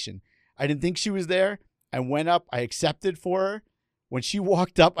hesitation. I didn't think she was there. I went up. I accepted for her. When she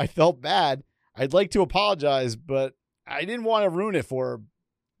walked up, I felt bad. I'd like to apologize, but I didn't want to ruin it for her.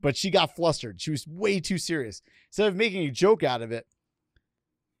 But she got flustered. She was way too serious. Instead of making a joke out of it,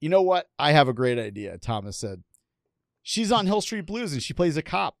 you know what? I have a great idea, Thomas said. She's on Hill Street Blues and she plays a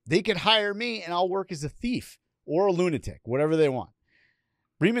cop. They could hire me and I'll work as a thief or a lunatic, whatever they want.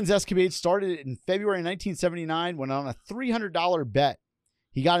 Bremen's escapade started in February 1979 when on a $300 bet,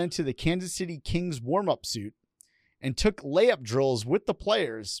 he got into the Kansas City Kings warm-up suit and took layup drills with the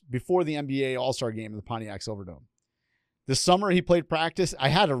players before the NBA All-Star game in the Pontiac Silverdome. This summer, he played practice. I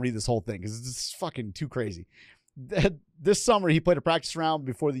had to read this whole thing because it's fucking too crazy. This summer, he played a practice round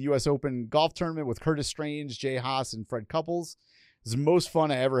before the U.S. Open golf tournament with Curtis Strange, Jay Haas, and Fred Couples. It was the most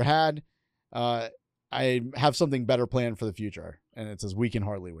fun I ever had. I have something better planned for the future, and it says we can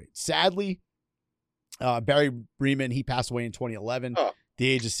hardly wait. Sadly, Barry Bremen, he passed away in 2011, the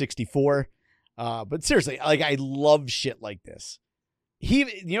age of 64. But seriously, like, I love shit like this. You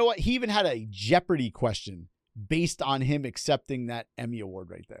know what? He even had a Jeopardy question based on him accepting that Emmy award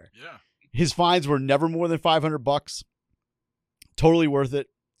right there. Yeah. His fines were never more than $500. Totally worth it.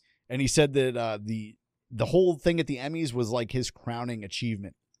 And he said that the whole thing at the Emmys was like his crowning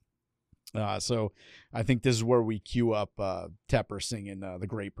achievement. So I think this is where we cue up Tepper singing The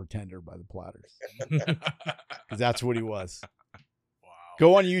Great Pretender by the Platters. Because that's what he was. Wow.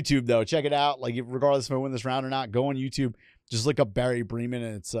 Go on YouTube, though. Check it out. Like, regardless if I win this round or not, go on YouTube. Just look up Barry Bremen,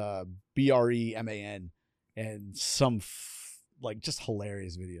 and it's Breman. And some like just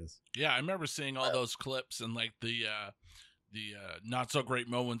hilarious videos. Yeah, I remember seeing all those clips and like the not so great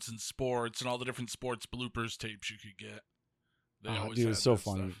moments in sports and all the different sports bloopers tapes you could get. Dude, it's so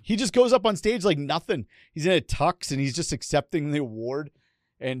funny. Stuff. He just goes up on stage like nothing. He's in a tux and he's just accepting the award.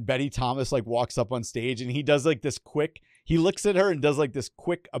 And Betty Thomas like walks up on stage and he does like this quick. He looks at her and does like this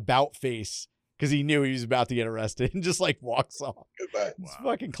quick about face because he knew he was about to get arrested and just like walks off. Goodbye. It's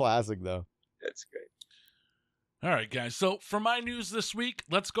fucking classic though. That's great. All right, guys. So for my news this week,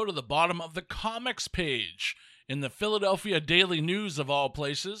 let's go to the bottom of the comics page in the Philadelphia Daily News of all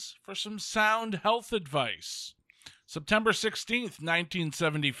places for some sound health advice. September 16th,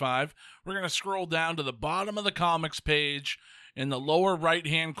 1975, we're going to scroll down to the bottom of the comics page. In the lower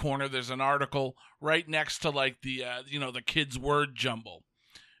right-hand corner, there's an article right next to like the kids' word jumble.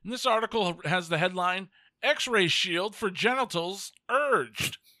 And this article has the headline, X-ray shield for genitals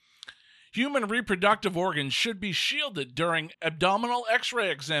urged. Human reproductive organs should be shielded during abdominal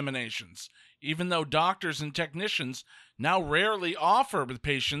X-ray examinations. even though doctors and technicians now rarely offer the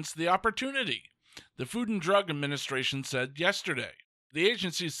patients the opportunity, the Food and Drug Administration said yesterday. The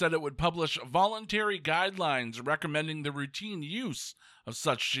agency said it would publish voluntary guidelines recommending the routine use of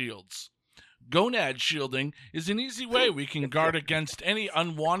such shields. Gonad shielding is an easy way we can guard against any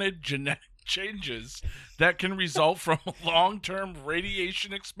unwanted genetic changes that can result from long-term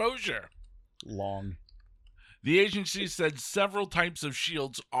radiation exposure. The agency said several types of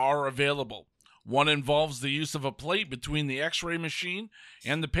shields are available. One involves the use of a plate between the X-ray machine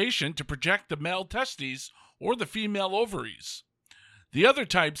and the patient to protect the male testes or the female ovaries. The other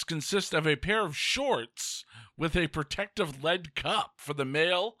types consist of a pair of shorts with a protective lead cup for the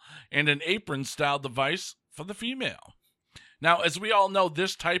male and an apron-style device for the female. Now, as we all know,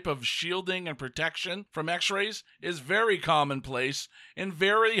 this type of shielding and protection from X-rays is very commonplace and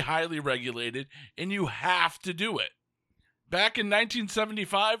very highly regulated, and you have to do it. Back in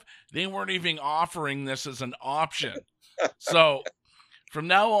 1975, they weren't even offering this as an option. So, from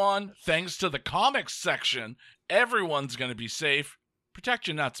now on, thanks to the comics section, everyone's going to be safe. Protect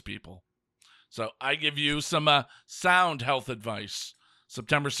your nuts, people. So, I give you some sound health advice.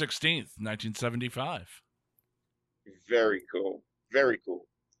 September 16th, 1975. Very cool. Very cool.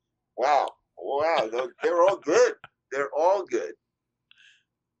 Wow. They're all good. They're all good.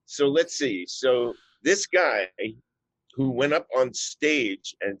 So let's see. So this guy who went up on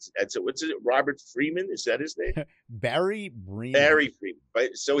stage and so what's it? Robert Freeman? Is that his name? Barry Freeman. Barry Freeman.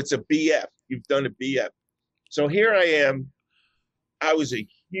 Right? So it's a BF. You've done a BF. So here I am. I was a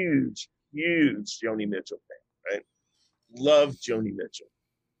huge Joni Mitchell fan, right? Loved Joni Mitchell.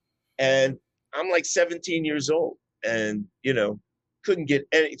 And I'm like 17 years old and, couldn't get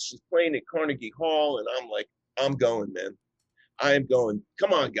any. She's playing at Carnegie Hall. And I'm like, I'm going, man. I am going.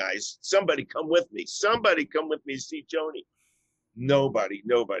 Come on, guys. Somebody come with me. Somebody come with me to see Joni. Nobody.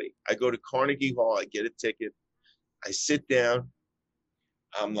 I go to Carnegie Hall. I get a ticket. I sit down.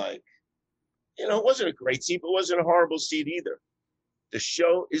 I'm like, it wasn't a great seat, but it wasn't a horrible seat either. The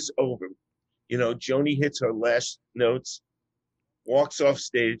show is over. Joni hits her last notes, walks off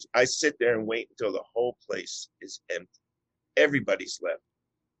stage. I sit there and wait until the whole place is empty. Everybody's left.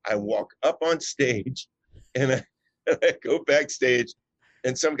 I walk up on stage and I go backstage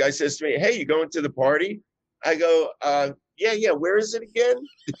and some guy says to me, "Hey, you going to the party?" I go, yeah. Where is it again?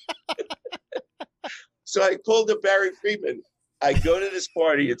 So I pulled up Barry Freeman. I go to this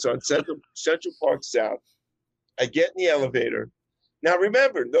party. It's on Central Park South. I get in the elevator. Now,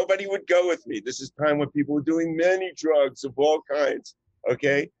 remember, nobody would go with me. This is time when people were doing many drugs of all kinds,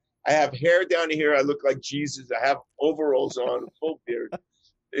 okay? I have hair down here. I look like Jesus. I have overalls on, a full beard.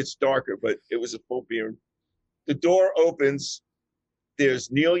 It's darker, but it was a full beard. The door opens.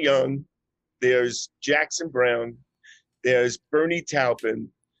 There's Neil Young. There's Jackson Browne. There's Bernie Taupin's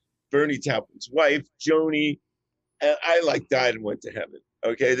wife, Joni. And I died and went to heaven,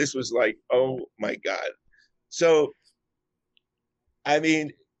 okay? This was like, oh, my God. So, I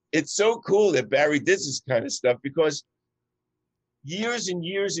mean, it's so cool that Barry did this kind of stuff because years and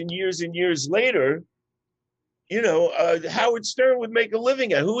years and years and years later, Howard Stern would make a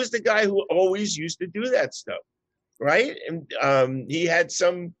living at. Who was the guy who always used to do that stuff, right? And he had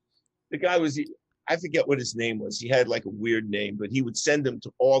I forget what his name was. He had like a weird name, but he would send them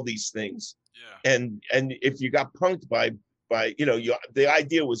to all these things. Yeah. And if you got punked by the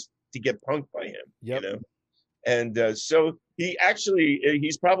idea was to get punked by him, yep. And so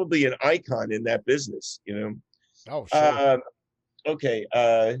he's probably an icon in that business, Oh, sure. Okay.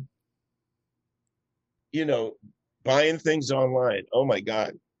 Buying things online. Oh my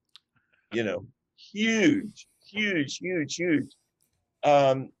God. Huge.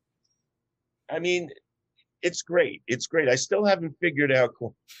 I mean, it's great. It's great. I still haven't figured out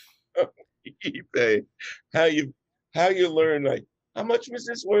eBay, how you learn, like, how much was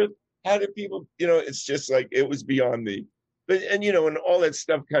this worth? How did people, it's just like, it was beyond me. But, and all that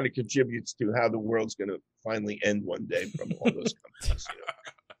stuff kind of contributes to how the world's going to finally end one day from all those companies,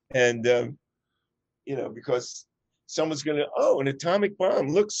 And, because someone's going to, an atomic bomb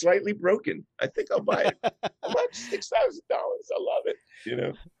looks slightly broken. I think I'll buy it. How much? $6,000. I love it,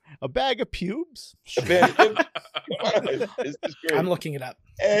 A bag of pubes? Come on, this is great. I'm looking it up.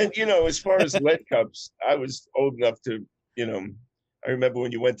 And, as far as lead cups, I was old enough to, I remember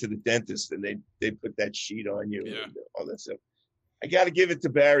when you went to the dentist and they put that sheet on you and all that stuff. I got to give it to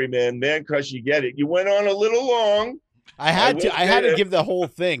Barry, man. Man Crush, you get it. You went on a little long. I had to give the whole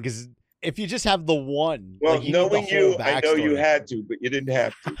thing because if you just have the one. Well, knowing you, I know you had to, but you didn't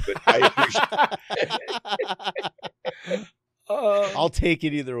have to. But I appreciate it. I'll take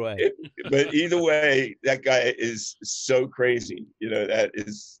it either way. But either way, that guy is so crazy.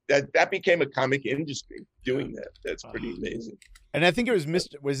 That became a comic industry doing that. That's pretty amazing. And I think it was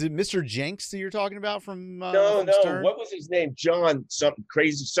Mr. Jenks that you're talking about from No. Stern? What was his name? John something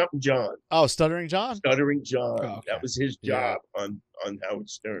crazy, something John. Oh, Stuttering John? Stuttering John. Oh, okay. That was his job on Howard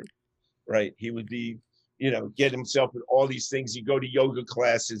Stern. Right. He would be, get himself in all these things. He'd go to yoga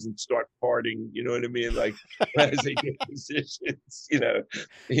classes and start partying, you know what I mean? Like as they get positions, it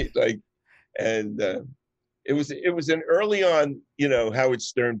was an early on, Howard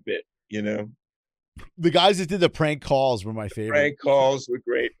Stern bit, The guys that did the prank calls were my favorite. Prank calls were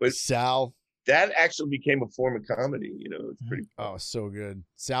great, but Sal. That actually became a form of comedy, it's pretty fun. Oh, so good.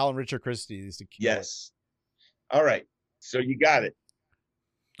 Sal and Richard Christie used to kill Yes. It. All right. So you got it.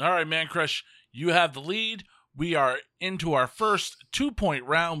 All right, Man Crush, you have the lead. We are into our first 2-point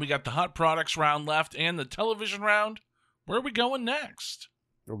round. We got the hot products round left and the television round. Where are we going next?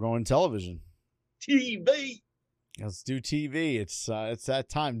 We're going television. TV. Let's do TV. It's that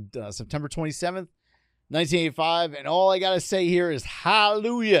time, September 27th, 1985. And all I got to say here is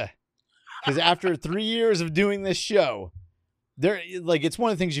hallelujah. Because after 3 years of doing this show, it's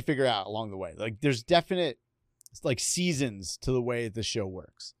one of the things you figure out along the way. Like there's definite seasons to the way the show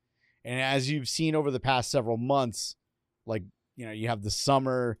works. And as you've seen over the past several months, you have the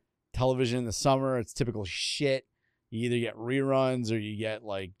summer television in the summer. It's typical shit. You either get reruns or you get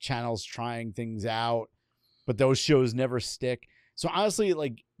channels trying things out, but those shows never stick. So honestly,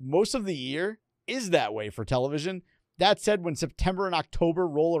 most of the year is that way for television. That said, when September and October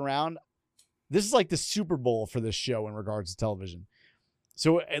roll around, this is like the Super Bowl for this show in regards to television.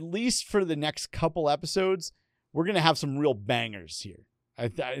 So at least for the next couple episodes, we're going to have some real bangers here.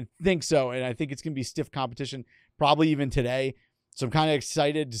 I think so. And I think it's going to be stiff competition, probably even today. So I'm kind of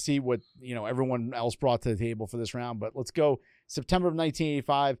excited to see what, everyone else brought to the table for this round. But let's go September of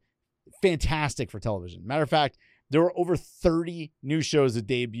 1985. Fantastic for television. Matter of fact, there were over 30 new shows that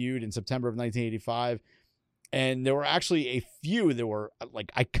debuted in September of 1985. And there were actually a few that were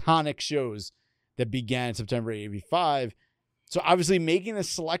iconic shows that began in September 85. So obviously making this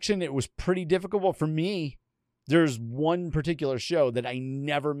selection, it was pretty difficult. But for me, there's one particular show that I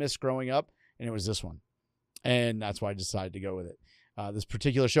never missed growing up, and it was this one. And that's why I decided to go with it. This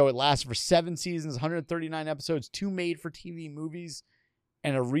particular show, it lasted for 7 seasons, 139 episodes, 2 made-for-TV movies,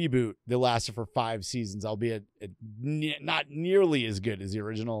 and a reboot that lasted for 5 seasons, albeit not nearly as good as the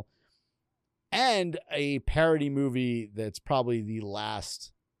original. And a parody movie that's probably the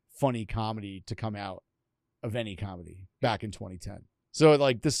last funny comedy to come out of any comedy back in 2010. So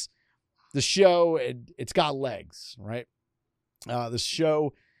the show, it's got legs, right? The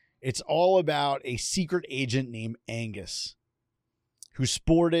show, it's all about a secret agent named Angus who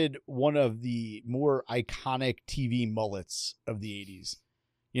sported one of the more iconic TV mullets of the 80s.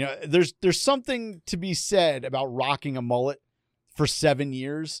 There's something to be said about rocking a mullet for 7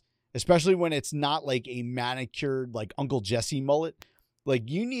 years, especially when it's not a manicured Uncle Jesse mullet.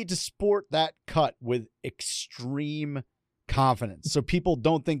 You need to sport that cut with extreme confidence so people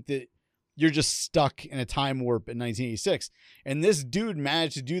don't think that you're just stuck in a time warp in 1986. And this dude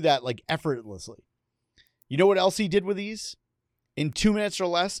managed to do that effortlessly. You know what else he did with these? In 2 minutes or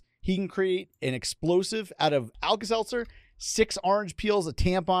less, he can create an explosive out of Alka-Seltzer, 6 orange peels, a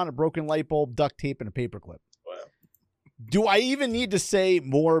tampon, a broken light bulb, duct tape, and a paperclip. Wow. Do I even need to say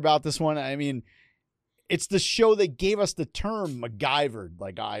more about this one? I mean, it's the show that gave us the term MacGyvered.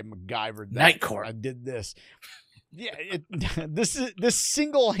 I MacGyvered that. Night Court. I did this. Yeah, this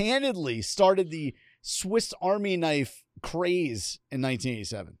single-handedly started the Swiss Army knife craze in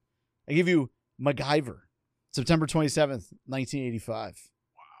 1987. I give you MacGyver, September 27th, 1985.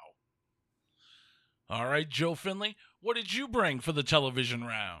 Wow. All right, Joe Finley, what did you bring for the television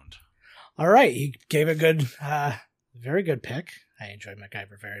round? All right, he gave a good, very good pick. I enjoyed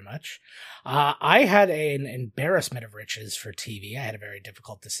MacGyver very much. I had an embarrassment of riches for TV. I had a very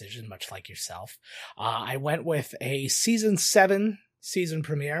difficult decision, much like yourself. I went with a season 7 season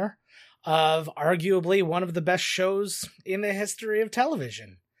premiere of arguably one of the best shows in the history of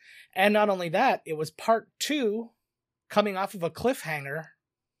television. And not only that, it was part 2 coming off of a cliffhanger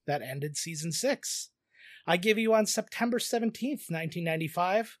that ended season 6. I give you on September 17th,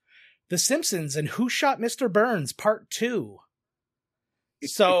 1995, The Simpsons and Who Shot Mr. Burns, part 2.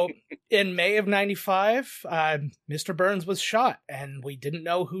 So in May of 95, Mr. Burns was shot and we didn't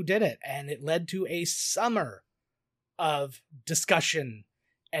know who did it. And it led to a summer of discussion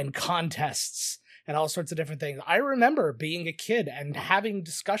and contests and all sorts of different things. I remember being a kid and having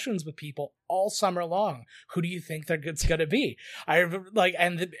discussions with people all summer long. Who do you think it's going to be? I remember, like,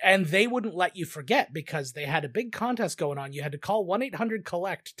 and they wouldn't let you forget because they had a big contest going on. You had to call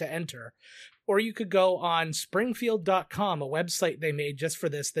 1-800-COLLECT to enter, or you could go on Springfield.com, a website they made just for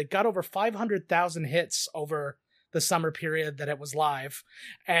this. They got over 500,000 hits over the summer period that it was live,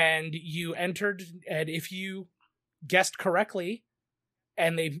 and you entered, and if you guessed correctly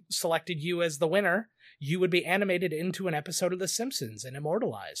and they selected you as the winner, you would be animated into an episode of The Simpsons and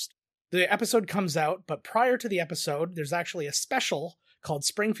immortalized. The episode comes out, but prior to the episode, there's actually a special called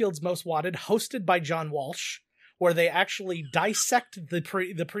Springfield's Most Wanted, hosted by John Walsh, where they actually dissect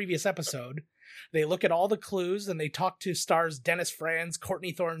the previous episode. They look at all the clues, and they talk to stars Dennis Franz,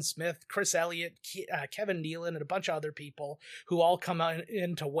 Courtney Thorne-Smith, Chris Elliott, Kevin Nealon, and a bunch of other people who all come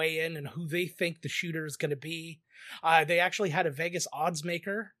in to weigh in and who they think the shooter is going to be. They actually had a Vegas odds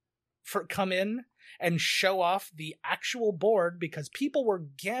maker come in and show off the actual board because people were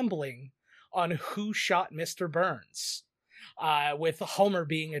gambling on who shot Mr. Burns, with Homer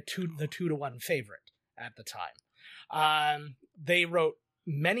being the 2-1 favorite at the time. They wrote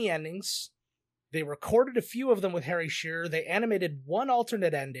many endings. They recorded a few of them with Harry Shearer. They animated one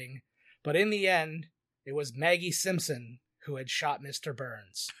alternate ending, but in the end, it was Maggie Simpson who had shot Mr.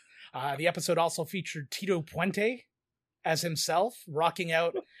 Burns. The episode also featured Tito Puente as himself, rocking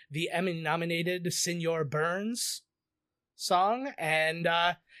out the Emmy-nominated Senor Burns song, and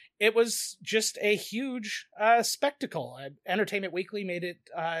it was just a huge spectacle. Entertainment Weekly made it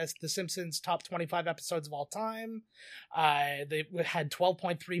The Simpsons' top 25 episodes of all time. They had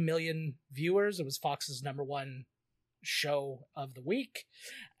 12.3 million viewers. It was Fox's #1 show of the week.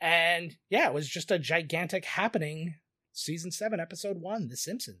 And yeah, it was just a gigantic happening. Season 7, Episode 1, The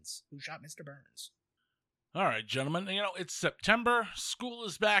Simpsons, Who Shot Mr. Burns. All right, gentlemen, it's September, school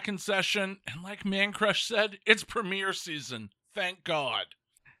is back in session, and like Man Crush said, it's premiere season. Thank God.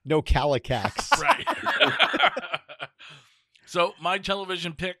 No calicax. Right. So my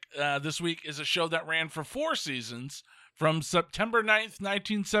television pick this week is a show that ran for 4 seasons, from September 9th,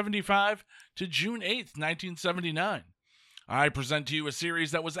 1975 to June 8th, 1979. I present to you a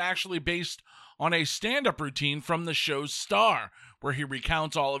series that was actually based on a stand-up routine from the show's star, where he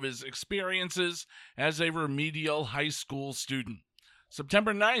recounts all of his experiences as a remedial high school student.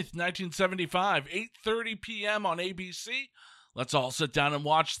 September 9th, 1975, 8:30 p.m. on ABC. Let's all sit down and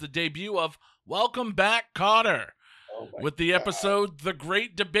watch the debut of Welcome Back, Kotter, with the episode The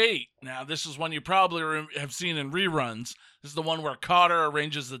Great Debate. Now, this is one you probably have seen in reruns. This is the one where Kotter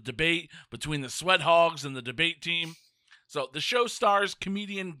arranges the debate between the Sweat Hogs and the debate team. So the show stars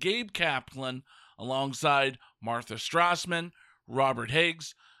comedian Gabe Kaplan alongside Martha Strassman, Robert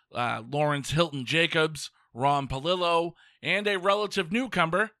Higgs, Lawrence Hilton Jacobs, Ron Palillo, and a relative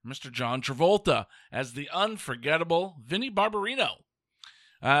newcomer, Mr. John Travolta, as the unforgettable Vinnie Barbarino.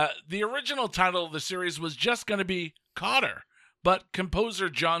 The original title of the series was just going to be Kotter, but composer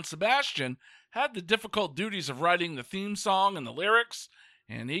John Sebastian had the difficult duties of writing the theme song and the lyrics,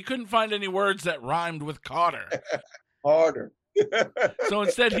 and he couldn't find any words that rhymed with Kotter. Harder. So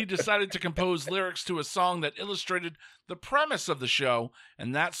instead, he decided to compose lyrics to a song that illustrated the premise of the show,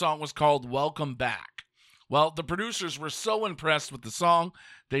 and that song was called Welcome Back. Well, the producers were so impressed with the song,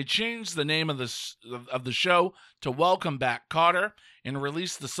 they changed the name of the show to Welcome Back, Kotter, and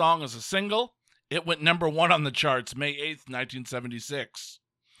released the song as a single. It went #1 on the charts May 8th, 1976.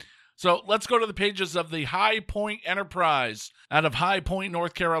 So let's go to the pages of the High Point Enterprise out of High Point,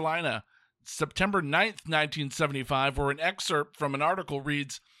 North Carolina. September 9th, 1975, where an excerpt from an article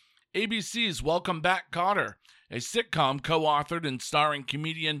reads, ABC's Welcome Back, Kotter, a sitcom co-authored and starring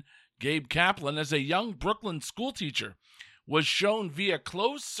comedian Gabe Kaplan as a young Brooklyn schoolteacher, was shown via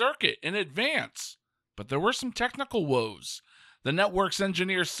closed circuit in advance. But there were some technical woes. The network's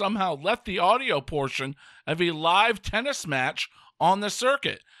engineers somehow left the audio portion of a live tennis match on the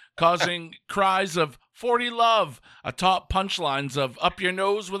circuit, causing cries of 40 love atop punchlines of up your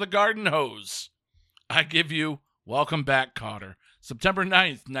nose with a garden hose. I give you Welcome Back, Kotter, September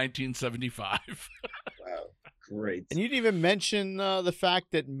 9th, 1975. Wow, great. And you didn't even mention the fact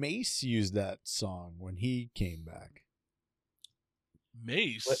that Mace used that song when he came back.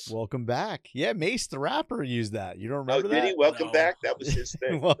 Mace? What? Welcome Back. Yeah, Mace the rapper used that. You don't remember that? Did he? Welcome No. Back? That was his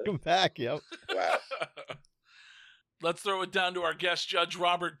thing. Welcome Back, yep. Wow. Let's throw it down to our guest judge,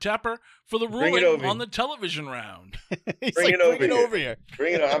 Robert Tepper, for the Bring it ruling over. on the television round. He's Bring like, it over bring it here." over here.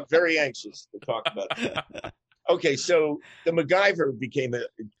 Bring it on. I'm very anxious to talk about that. Okay, so the MacGyver became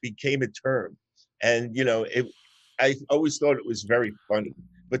a term, and I always thought it was very funny,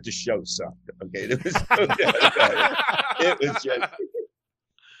 but the show sucked. Okay,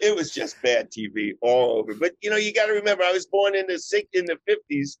 it was just bad TV all over. But you got to remember, I was born in the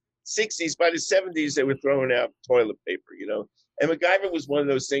 50s 60s, by the 70s, they were throwing out toilet paper, And MacGyver was one of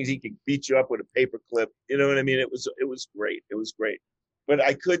those things, he could beat you up with a paper clip. You know what I mean? It was great. It was great. But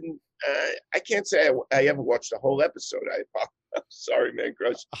I couldn't, I can't say I ever watched the whole episode. I'm sorry, man,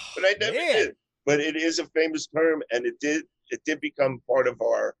 Crush, but I never did. But it is a famous term, and it did become part of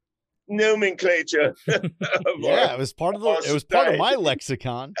our nomenclature. It was part of part of my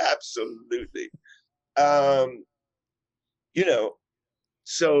lexicon. Absolutely.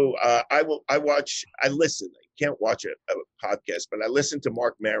 So I listen. I can't watch a podcast, but I listen to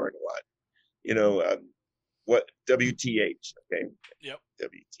Mark Maron a lot. What WTH? Okay. Yep.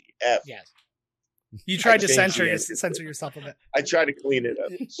 WTF? Yes. You tried to censor yourself a bit. I tried to clean it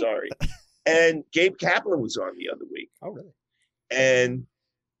up. Sorry. And Gabe Kaplan was on the other week. Oh, really? And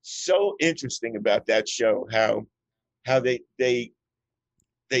so interesting about that show, how they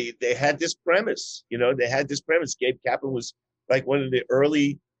had this premise. They had this premise. Gabe Kaplan was like one of the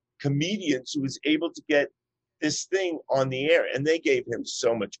early comedians who was able to get this thing on the air, and they gave him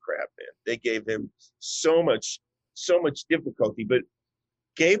so much crap, man. They gave him so much difficulty. But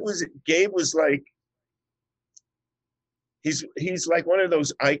Gabe was like, he's like one of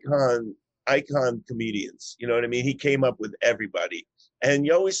those icon comedians. You know what I mean? He came up with everybody, and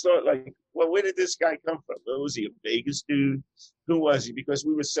you always thought, like, well, where did this guy come from? Was he a Vegas dude? Who was he? Because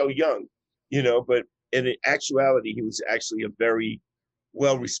we were so young, But in actuality, he was actually a very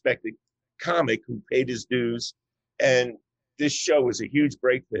well-respected comic who paid his dues, and this show was a huge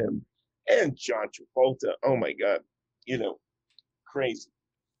break for him. And John Travolta, oh my God, crazy.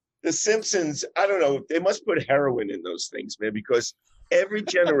 The Simpsons, I don't know, they must put heroin in those things, man, because every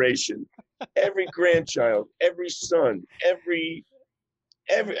generation, every grandchild, every son, every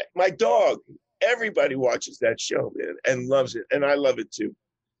my dog, everybody watches that show, man, and loves it, and I love it too.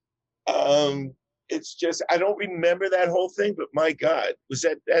 It's just, I don't remember that whole thing, but my God, was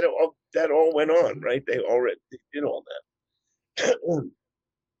that all went on, right? They did all that.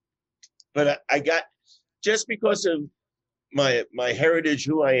 But I got, just because of my heritage,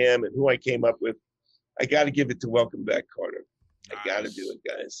 who I am and who I came up with, I got to give it to Welcome Back, Carter. Nice. I got to do it,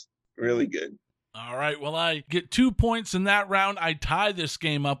 guys. Really good. All right, well, I get 2 points in that round. I tie this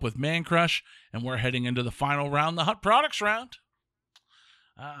game up with Man Crush, and we're heading into the final round, the Hot Products round.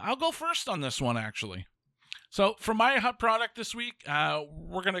 I'll go first on this one, actually. So for my hot product this week,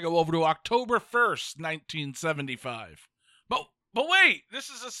 we're going to go over to October 1st, 1975. But wait, this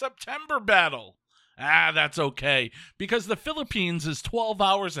is a September battle. That's okay, because the Philippines is 12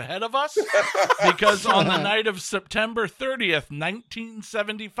 hours ahead of us, because on the night of September 30th,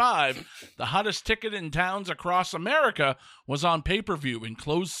 1975, the hottest ticket in towns across America was on pay-per-view in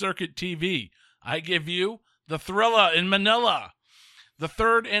closed-circuit TV. I give you the Thrilla in Manila, the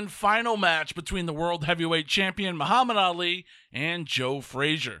third and final match between the world heavyweight champion Muhammad Ali and Joe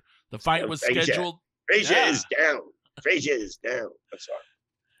Frazier. The fight was scheduled... Frazier is down. Frazier is down. I'm sorry.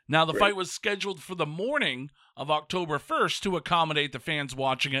 Now, the fight was scheduled for the morning of October 1st to accommodate the fans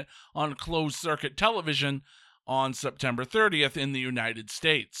watching it on closed-circuit television on September 30th in the United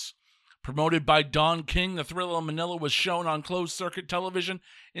States. Promoted by Don King, the Thrilla in Manila was shown on closed-circuit television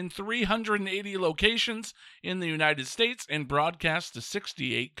in 380 locations in the United States and broadcast to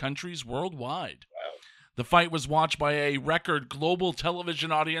 68 countries worldwide. Wow. The fight was watched by a record global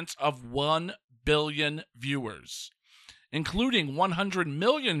television audience of 1 billion viewers, including 100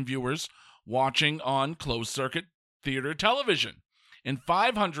 million viewers watching on closed-circuit theater television, and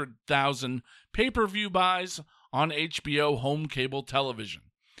 500,000 pay-per-view buys on HBO home cable television.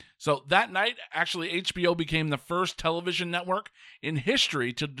 So that night, actually, HBO became the first television network in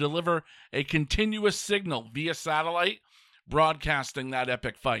history to deliver a continuous signal via satellite, broadcasting that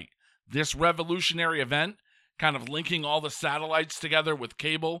epic fight. This revolutionary event, kind of linking all the satellites together with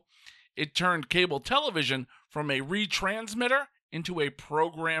cable, it turned cable television from a retransmitter into a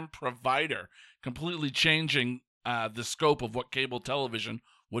program provider, completely changing the scope of what cable television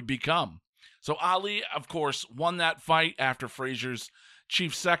would become. So Ali, of course, won that fight after Frazier's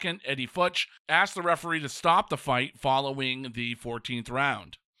chief second, Eddie Futch, asked the referee to stop the fight following the 14th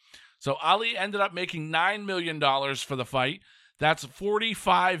round. So Ali ended up making $9 million for the fight. That's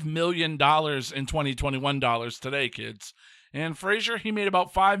 $45 million in 2021 dollars today, kids. And Frazier, he made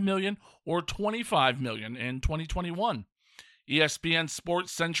about $5 million or $25 million in 2021. ESPN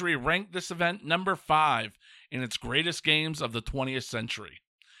Sports Century ranked this event number 5 in its greatest games of the 20th century.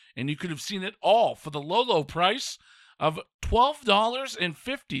 And you could have seen it all for the low price of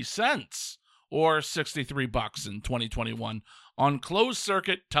 $12.50 or $63 in 2021 on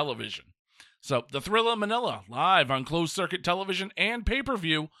closed-circuit television. So the Thrilla Manila, live on closed-circuit television and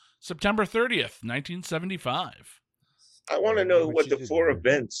pay-per-view, September 30th, 1975. I want to know what the 4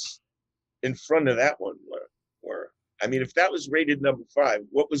 events in front of that one were. I mean, if that was rated number 5,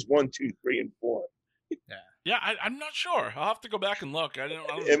 what was 1, 2, 3, and 4? Yeah, I'm not sure. I'll have to go back and look. I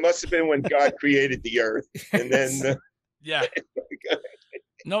don't. It must have been when God created the earth, and then yeah.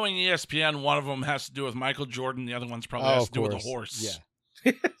 Knowing ESPN, one of them has to do with Michael Jordan. The other one's probably has to do with a horse.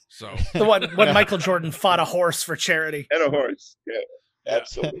 Yeah. So the one when Michael Jordan fought a horse for charity. And a horse. Yeah,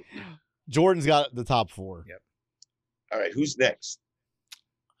 absolutely. Jordan's got the top 4. Yep. All right, who's next?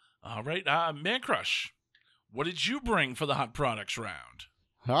 All right, Man Crush, what did you bring for the Hot Products round?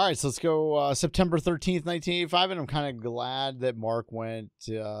 All right, so let's go September 13th, 1985, and I'm kind of glad that Mark went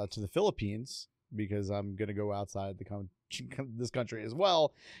to the Philippines because I'm going to go outside this country as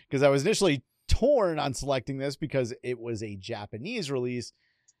well, because I was initially torn on selecting this because it was a Japanese release,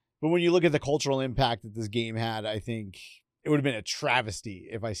 but when you look at the cultural impact that this game had, I think it would have been a travesty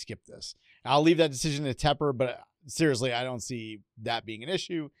if I skipped this. I'll leave that decision to Tepper, but seriously, I don't see that being an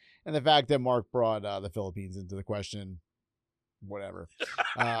issue, and the fact that Mark brought the Philippines into the question, whatever.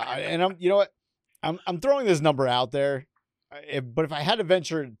 I'm, you know what? I'm throwing this number out there, but if I had to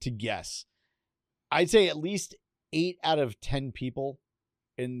venture to guess, I'd say at least 8 out of 10 people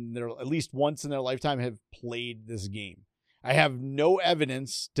at least once in their lifetime have played this game. I have no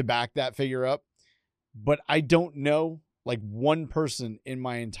evidence to back that figure up, but I don't know like one person in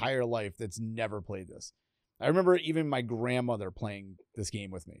my entire life that's never played this. I remember even my grandmother playing this game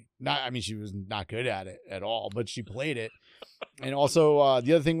with me. She was not good at it at all, but she played it. And also,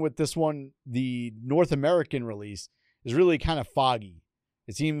 the other thing with this one, the North American release is really kind of foggy.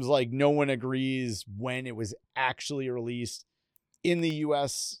 It seems like no one agrees when it was actually released in the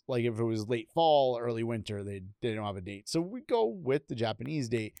U.S. Like if it was late fall, early winter, they don't have a date. So we go with the Japanese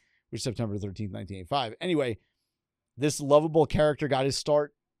date, which is September 13th, 1985. Anyway, this lovable character got his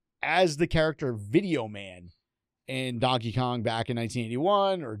start as the character Video Man in Donkey Kong back in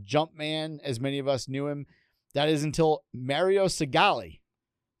 1981, or Jumpman, as many of us knew him. That is until Mario Segale,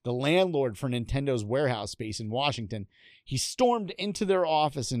 the landlord for Nintendo's warehouse space in Washington, he stormed into their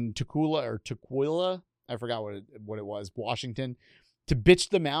office in Tukwila, I forgot what it was, Washington, to bitch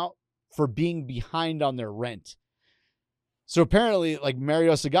them out for being behind on their rent. So apparently, like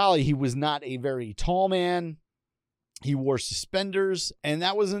Mario Segale, he was not a very tall man. He wore suspenders, and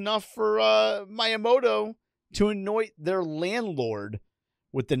that was enough for Miyamoto to anoint their landlord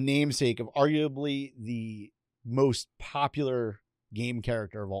with the namesake of arguably the most popular game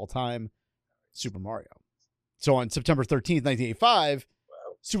character of all time, Super Mario. So on September 13th, 1985,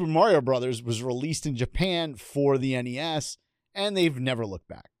 Super Mario Brothers was released in Japan for the NES, and they've never looked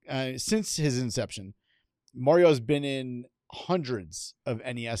back. Since his inception, Mario's been in hundreds of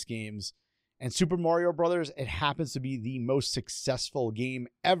NES games, and Super Mario Brothers, it happens to be the most successful game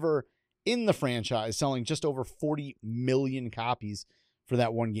ever in the franchise, selling just over 40 million copies for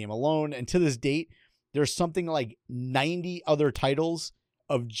that one game alone. And to this date, there's something like 90 other titles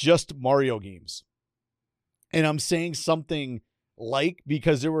of just Mario games. And I'm saying something like,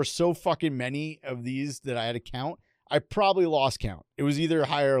 because there were so fucking many of these that I had to count, I probably lost count. It was either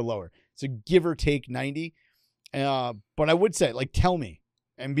higher or lower. So give or take 90. But I would say, like, tell me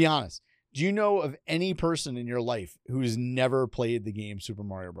and be honest. Do you know of any person in your life who's never played the game Super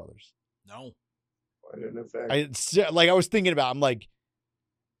Mario Brothers? No. I didn't know that. I was thinking about, I'm like,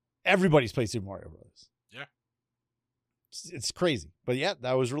 everybody's played Super Mario Brothers. Yeah. It's crazy. But yeah,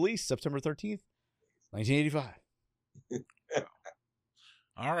 that was released September 13th, 1985.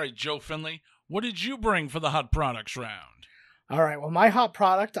 All right, Joe Finley, what did you bring for the Hot Products round? All right. Well, my hot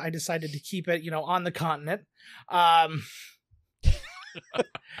product, I decided to keep it, on the continent.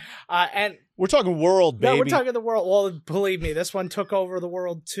 And we're talking world, baby. No, we're talking the world. Well, believe me, this one took over the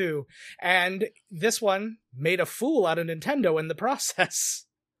world too. And this one made a fool out of Nintendo in the process.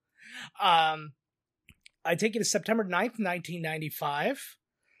 I take it to September 9th, 1995,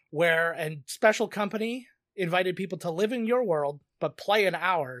 where a special company invited people to live in your world, but play in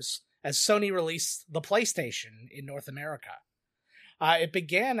ours, as Sony released the PlayStation in North America. It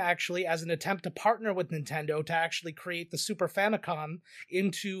began actually as an attempt to partner with Nintendo to actually create the Super Famicom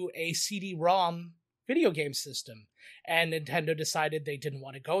into a CD-ROM video game system. And Nintendo decided they didn't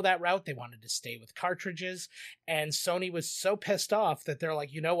want to go that route. They wanted to stay with cartridges. And Sony was so pissed off that they're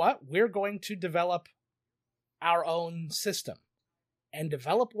like, you know what? We're going to develop our own system. And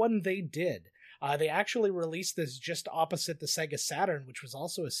develop one they did. They actually released this just opposite the Sega Saturn, which was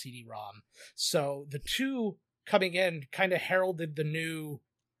also a CD-ROM. So the two coming in kind of heralded the new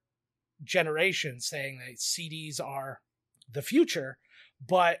generation, saying that CDs are the future.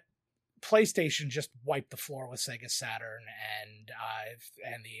 But PlayStation just wiped the floor with Sega Saturn and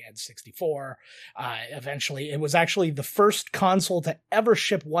the N64. Eventually, it was actually the first console to ever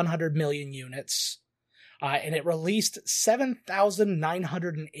ship 100 million units, and it released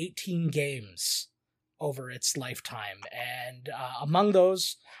 7,918 games over its lifetime. And among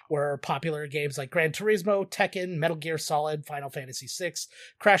those were popular games like Gran Turismo, Tekken, Metal Gear Solid, Final Fantasy VI,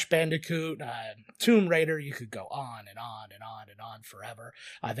 Crash Bandicoot, Tomb Raider. You could go on and on and on and on forever.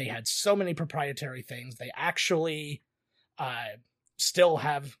 They had so many proprietary things. They actually still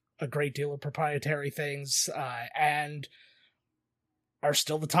have a great deal of proprietary things, and are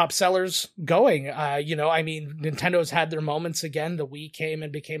still the top sellers going. Nintendo's had their moments again. The Wii came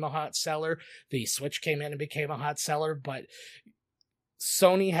and became a hot seller. The Switch came in and became a hot seller, but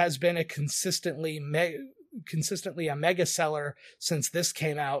Sony has been a consistently a mega seller since this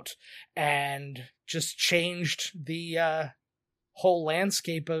came out, and just changed the whole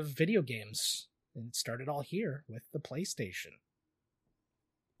landscape of video games. And it started all here with the PlayStation.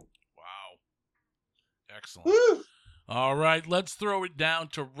 Wow. Excellent. Woo! All right, let's throw it down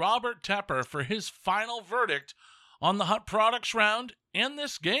to Robert Tepper for his final verdict on the Hot Products round and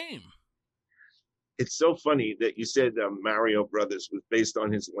this game. It's so funny that you said Mario Brothers was based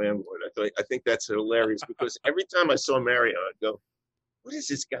on his landlord. I think that's hilarious because every time I saw Mario, I'd go, what is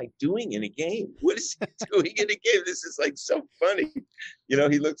this guy doing in a game? What is he doing in a game? This is like so funny. He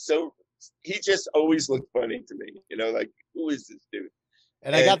just always looked funny to me. Like, who is this dude?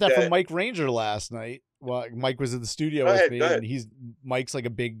 And I got that from Mike Ranger last night. Well, Mike was in the studio with me, and Mike's like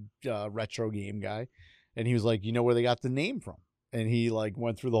a big retro game guy, and he was like, you know where they got the name from? And he like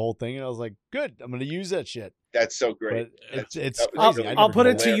went through the whole thing, and I was like, good, I'm going to use that shit. That's so great. It's crazy. I'll put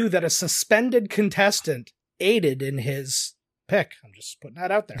it to you that a suspended contestant aided in his pick. I'm just putting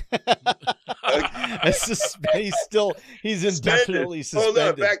that out there. He's indefinitely suspended.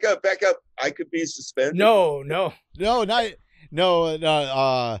 Hold on, back up. I could be suspended. No,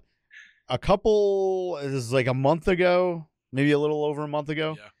 a couple, it was like a month ago, maybe a little over a month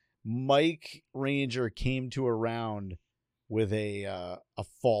ago. Yeah. Mike Ranger came to a round with a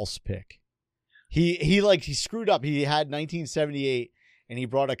false pick. He screwed up. He had 1978 and he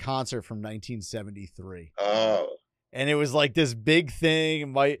brought a concert from 1973. Oh. And it was like this big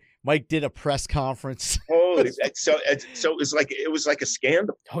thing. Mike did a press conference. Holy, so it was like a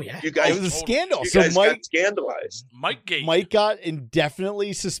scandal. Oh yeah, it was a scandal. So Mike got scandalized. Mike got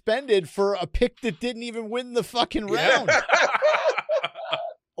indefinitely suspended for a pick that didn't even win the fucking round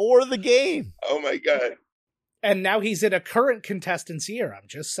or the game. Oh my god! And now he's in a current contestant's ear. I'm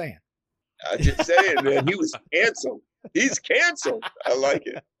just saying, man. He was canceled. He's canceled. I like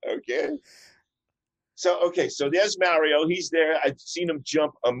it. Okay. So there's Mario. He's there. I've seen him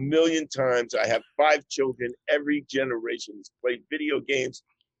jump a million times. I have 5 children. Every generation has played video games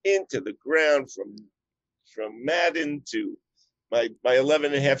into the ground, from Madden to my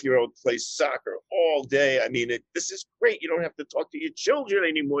 11-and-a-half-year-old plays soccer all day. I mean, this is great. You don't have to talk to your children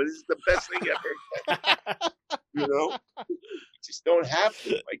anymore. This is the best thing ever. You just don't have to.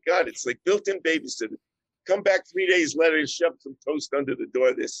 My God, it's like built-in babysitter. Come back 3 days later, shove some toast under the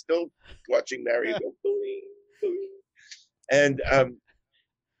door. They're still watching Mario go boing, boing.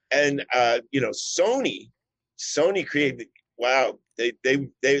 And Sony created. Wow, they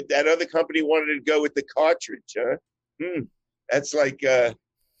that other company wanted to go with the cartridge, huh? That's like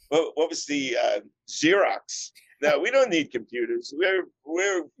what was the Xerox? No, we don't need computers. We're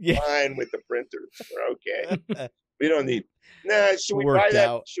fine with the printers. We're okay. We don't need. Nah, should we buy that?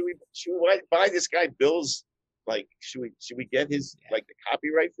 Out. Should we buy this guy Bill's? Like, should we get his like the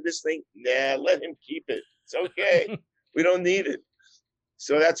copyright for this thing? Nah, let him keep it. It's okay. We don't need it.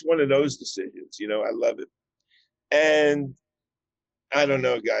 So that's one of those decisions. I love it. And I don't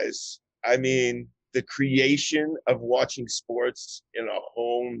know, guys. I mean, the creation of watching sports in a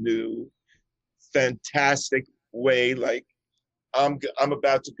whole new, fantastic way. Like, I'm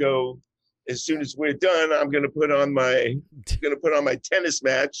about to go. As soon as we're done, I'm going to put on my tennis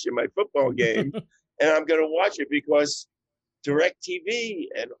match and my football game, and I'm going to watch it because DirecTV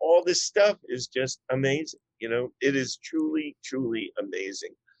and all this stuff is just amazing. It is truly, truly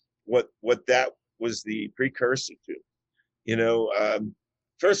amazing what that was the precursor to.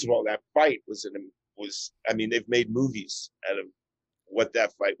 First of all, that fight was. I mean, they've made movies out of what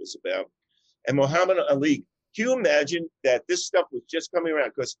that fight was about. And Muhammad Ali. Can you imagine that this stuff was just coming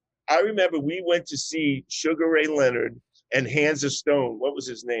around? Because I remember we went to see Sugar Ray Leonard and Hands of Stone. What was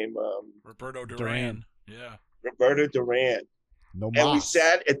his name? Roberto Duran. Yeah. Roberto Duran. And we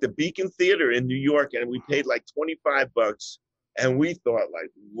sat at the Beacon Theater in New York, and we paid like $25, and we thought like,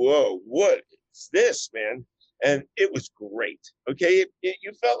 whoa, what is this, man? and it was great. Okay,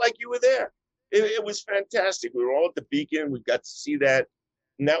 you felt like you were there. It was fantastic. We were all at the Beacon. We got to see that,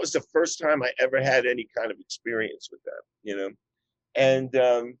 and that was the first time I ever had any kind of experience with that.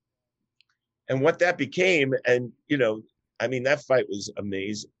 And what that became, and I mean, that fight was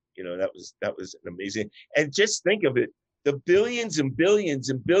amazing. That was an amazing. And just think of it, the billions and billions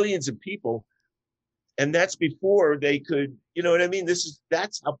and billions of people, and that's before they could, you know what I mean?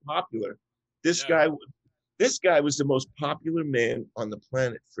 That's how popular this guy. This guy was the most popular man on the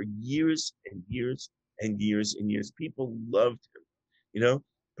planet for years and years and years and years. People loved him.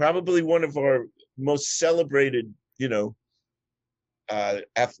 Probably one of our most celebrated,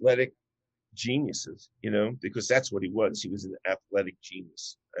 athletic geniuses, because that's what he was. He was an athletic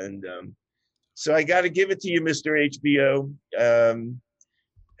genius. And so I got to give it to you, Mr. HBO.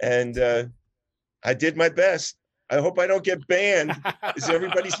 And I did my best. I hope I don't get banned. Is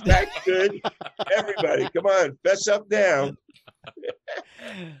everybody's back good? Everybody, come on, fess up now.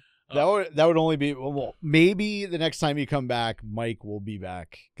 That would only be, well, maybe the next time you come back, Mike will be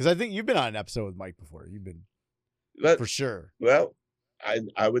back. Because I think you've been on an episode with Mike before. You've been, for sure. Well,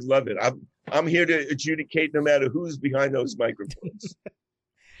 I would love it. I'm here to adjudicate no matter who's behind those microphones.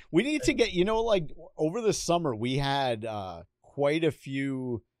 We need to get, like over the summer, we had quite a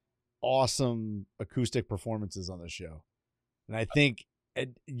few awesome acoustic performances on the show. And I think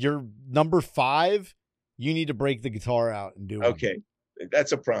you're number 5. You need to break the guitar out and do it. Okay.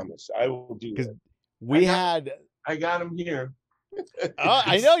 That's a promise. I will do that. I got him here.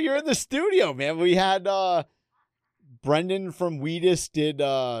 I know you're in the studio, man. We had Brendan from Wheatus did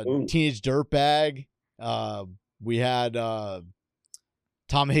Teenage Dirtbag. We had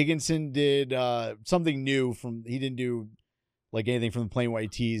Tom Higginson did something new he didn't do like anything from the Plain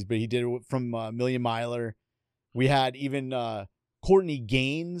White Tees, but he did it from Million Miler. We had even Courtney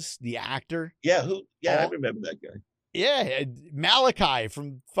Gaines, the actor. Yeah, I remember that guy. Yeah, Malachi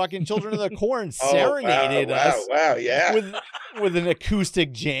from fucking Children of the Corn serenaded us. Wow, yeah. With an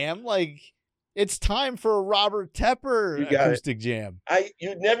acoustic jam. Like, it's time for a Robert Tepper acoustic jam.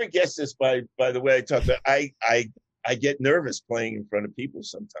 You'd never guess this by the way I talk about. I get nervous playing in front of people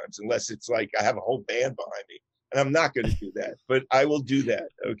sometimes, unless it's like I have a whole band behind me. And I'm not going to do that, but I will do that.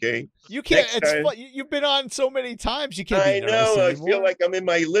 Okay. You can't. You've been on so many times. You can't. I know. I feel like I'm in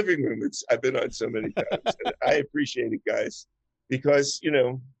my living room. I've been on so many times. And I appreciate it, guys, because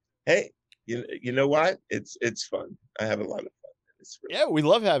hey, you know what? It's fun. I have a lot of fun. Yeah, we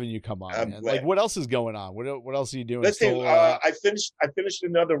love having you come on. Man. Like, what else is going on? What else are you doing? Let's see. I finished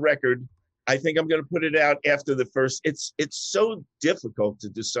another record. I think I'm going to put it out after the first. It's so difficult to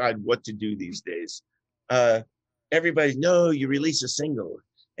decide what to do these days. Everybody, you release a single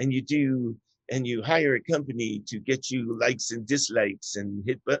and you hire a company to get you likes and dislikes and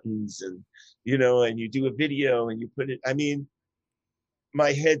hit buttons and you do a video and you put it. I mean,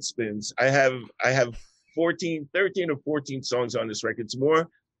 my head spins. I have 13 or 14 songs on this record. It's more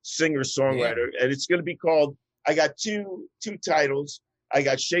singer-songwriter, and it's going to be called, I got two titles. I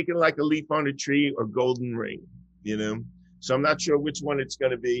got Shaking Like a Leaf on a Tree or Golden Ring, So I'm not sure which one it's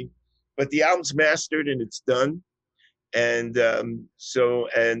going to be, but the album's mastered and it's done. And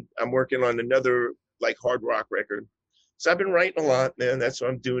and I'm working on another like hard rock record. So I've been writing a lot, man. That's what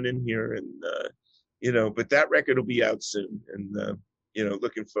I'm doing in here. And, but that record will be out soon. And,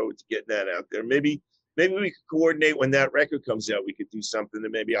 looking forward to getting that out there. Maybe we could coordinate when that record comes out. We could do something,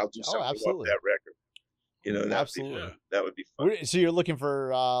 and maybe I'll do something off that record. Absolutely. That would be fun. So you're looking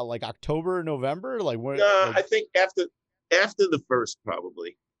for like October, November? Like when? I think after the first,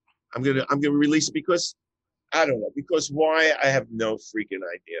 probably. I'm gonna release it because I don't know. Because why? I have no freaking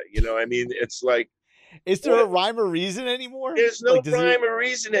idea. I mean, it's like, is there a rhyme or reason anymore? There's no rhyme or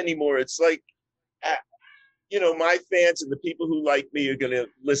reason anymore. It's like, my fans and the people who like me are gonna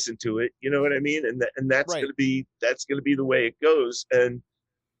listen to it. You know what I mean? And that's gonna be the way it goes. And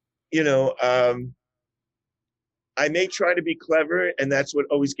I may try to be clever, and that's what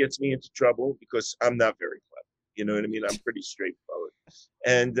always gets me into trouble because I'm not very clever. You know what I mean? I'm pretty straightforward.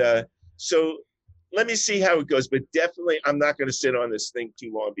 And so let me see how it goes. But definitely, I'm not going to sit on this thing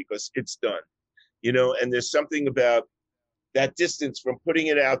too long because it's done. And there's something about that distance from putting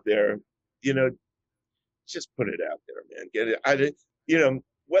it out there. Just put it out there, man. Get it.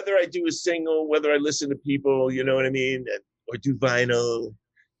 Whether I do a single, whether I listen to people, you know what I mean, or do vinyl.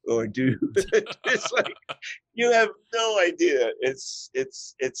 Or do it's like you have no idea. It's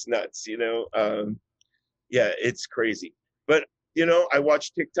nuts, yeah, it's crazy. But I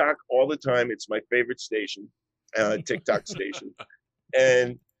watch TikTok all the time. It's my favorite station, TikTok station.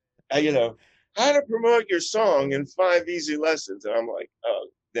 And how to promote your song in 5 easy lessons. And I'm like, oh,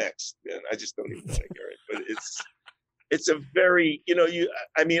 next. And I just don't even want to hear it. But It's a very,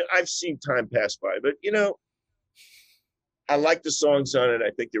 I mean, I've seen time pass by, but I like the songs on it.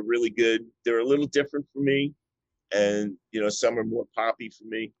 I think they're really good. They're a little different for me, and some are more poppy for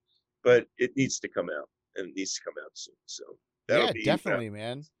me, but it needs to come out, and it needs to come out soon. So yeah, definitely,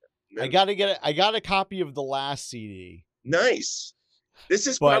 man. I got a copy of the last CD. Nice. This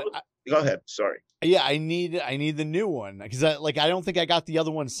is probably. Go ahead. Sorry. Yeah, I need the new one because I don't think I got the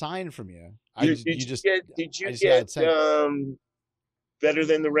other one signed from you. Did you get Better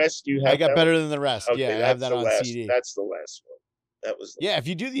Than the Rest? I got Better Than the Rest. Okay, yeah, I have that on CD. That's the last one. That was. If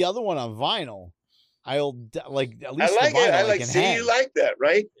you do the other one on vinyl, I'll like at least. I like it. I like. See, you like that,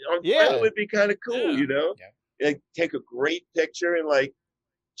 right? On vinyl would be kind of cool, Yeah. Like take a great picture and like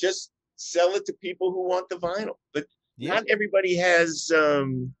just sell it to people who want the vinyl, but not everybody has.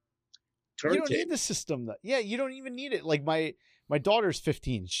 You don't need the system. You don't even need it. Like my daughter's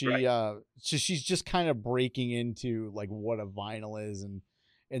 15. She's just kind of breaking into like what a vinyl is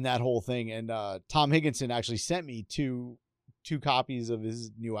and that whole thing. And Tom Higginson actually sent me two copies of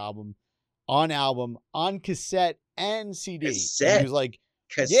his new album on cassette and CD. Cassette. And he was like,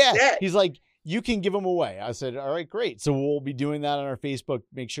 cassette. Yeah. He's like, you can give them away. I said, all right, great. So we'll be doing that on our Facebook.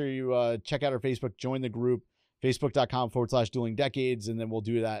 Make sure you check out our Facebook, join the group. Facebook.com/Dueling Decades, and then we'll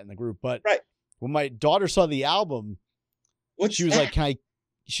do that in the group. But when my daughter saw the album, she was like, "Can I?"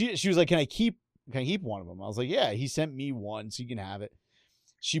 She was like, "Can I keep one of them?" I was like, "Yeah." He sent me one, so you can have it.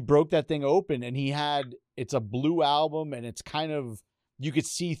 She broke that thing open, and it's a blue album, and it's kind of you could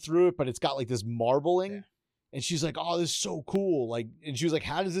see through it, but it's got like this marbling. Yeah. And she's like, "Oh, this is so cool!" Like, and she was like,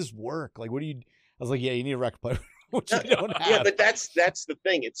 "How does this work? Like, what do you?" I was like, "Yeah, you need a record player." Which you don't have. Yeah, but that's the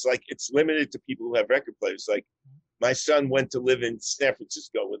thing. It's like it's limited to people who have record players. Like my son went to live in San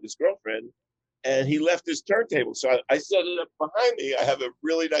Francisco with his girlfriend, and he left his turntable. So I set it up behind me. I have a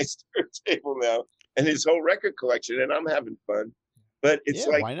really nice turntable now, and his whole record collection, and I'm having fun. But it's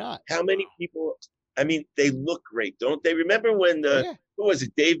like, why not? How many people? I mean, they look great, don't they? Remember when who was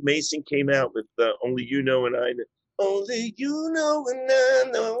it? Dave Mason came out with "Only You Know and I Know." Only you know and I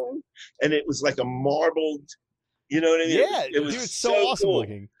know, and it was like a marbled. You know what I mean? Yeah, it was so awesome cool.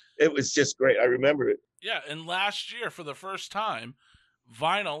 looking. It was just great. I remember it. Yeah, and last year, for the first time,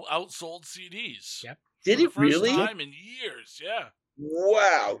 vinyl outsold CDs. Yep. Did it really? First time in years, yeah.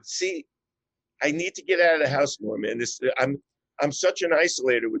 Wow. See, I need to get out of the house more, man. I'm such an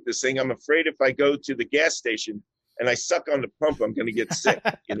isolator with this thing. I'm afraid if I go to the gas station and I suck on the pump, I'm going to get sick,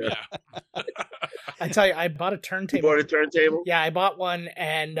 Yeah. I tell you, I bought a turntable. You bought a turntable? Yeah, I bought one,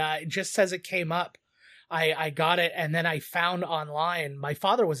 and it just says it came up. I got it, and then I found online, my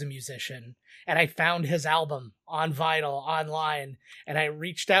father was a musician, and I found his album on vinyl online, and I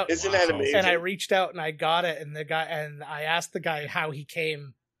reached out. Isn't that amazing? And I reached out and I got it, and I asked the guy how he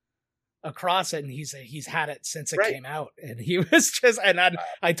came across it, and he's had it since it came out, and he was just, and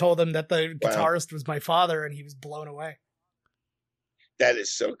I told him that the guitarist was my father, and he was blown away. That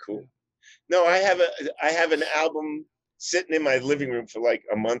is so cool. No, I have an album sitting in my living room for like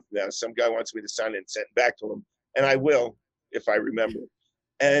a month now. Some guy wants me to sign it and send it back to him, and I will if I remember.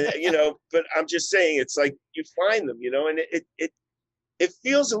 And but I'm just saying, it's like you find them, and it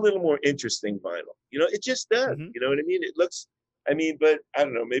feels a little more interesting vinyl. It just does. Mm-hmm. You know what I mean? It looks. But I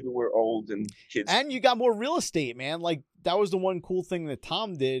don't know. Maybe we're old and kids. And you got more real estate, man. Like that was the one cool thing that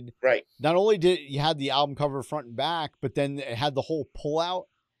Tom did. Right. Not only did you had the album cover front and back, but then it had the whole pullout.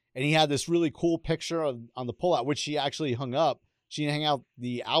 And he had this really cool picture on the pullout, which she actually hung up. She didn't hang out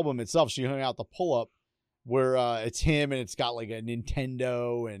the album itself. She hung out the pull-up where it's him and it's got like a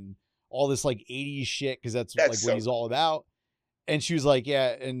Nintendo and all this like 80s shit because that's like what he's all about. And she was like,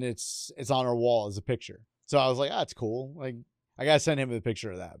 yeah, and it's on her wall as a picture. So I was like, that's cool. Like I got to send him a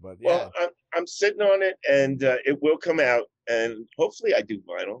picture of that. But yeah. Well, I'm sitting on it and it will come out. And hopefully I do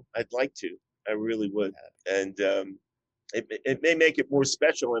vinyl. I'd like to. I really would. And it may make it more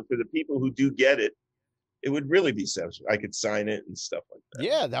special, and for the people who do get it, it would really be special. I could sign it and stuff like that.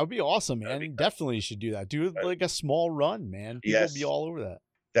 Yeah, that would be awesome, man. Definitely should do that. Do like a small run, man. People would be all over that.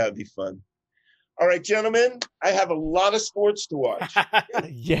 That would be fun. All right, gentlemen, I have a lot of sports to watch.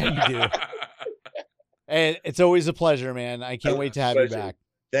 Yeah, you do. And it's always a pleasure, man. I can't wait to have you back.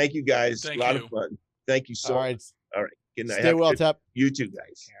 Thank you, guys. A lot of fun. Thank you so much. All right. Good night. Stay well, Tep. You too,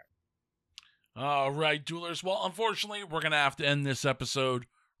 guys. All right, duelers. Well, unfortunately, we're going to have to end this episode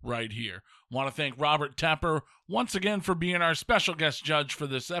right here. Want to thank Robert Tepper once again for being our special guest judge for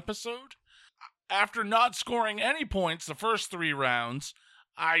this episode. After not scoring any points the first 3 rounds,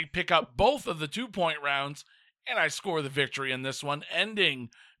 I pick up both of the 2-point rounds, and I score the victory in this one, ending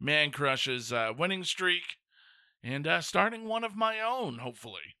Man Crush's winning streak and starting one of my own,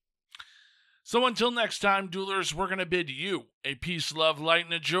 hopefully. So until next time, duelers, we're going to bid you a peace, love, light,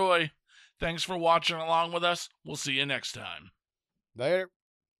 and a joy. Thanks for watching along with us. We'll see you next time. Later.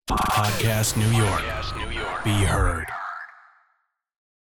 Podcast New York. Be heard.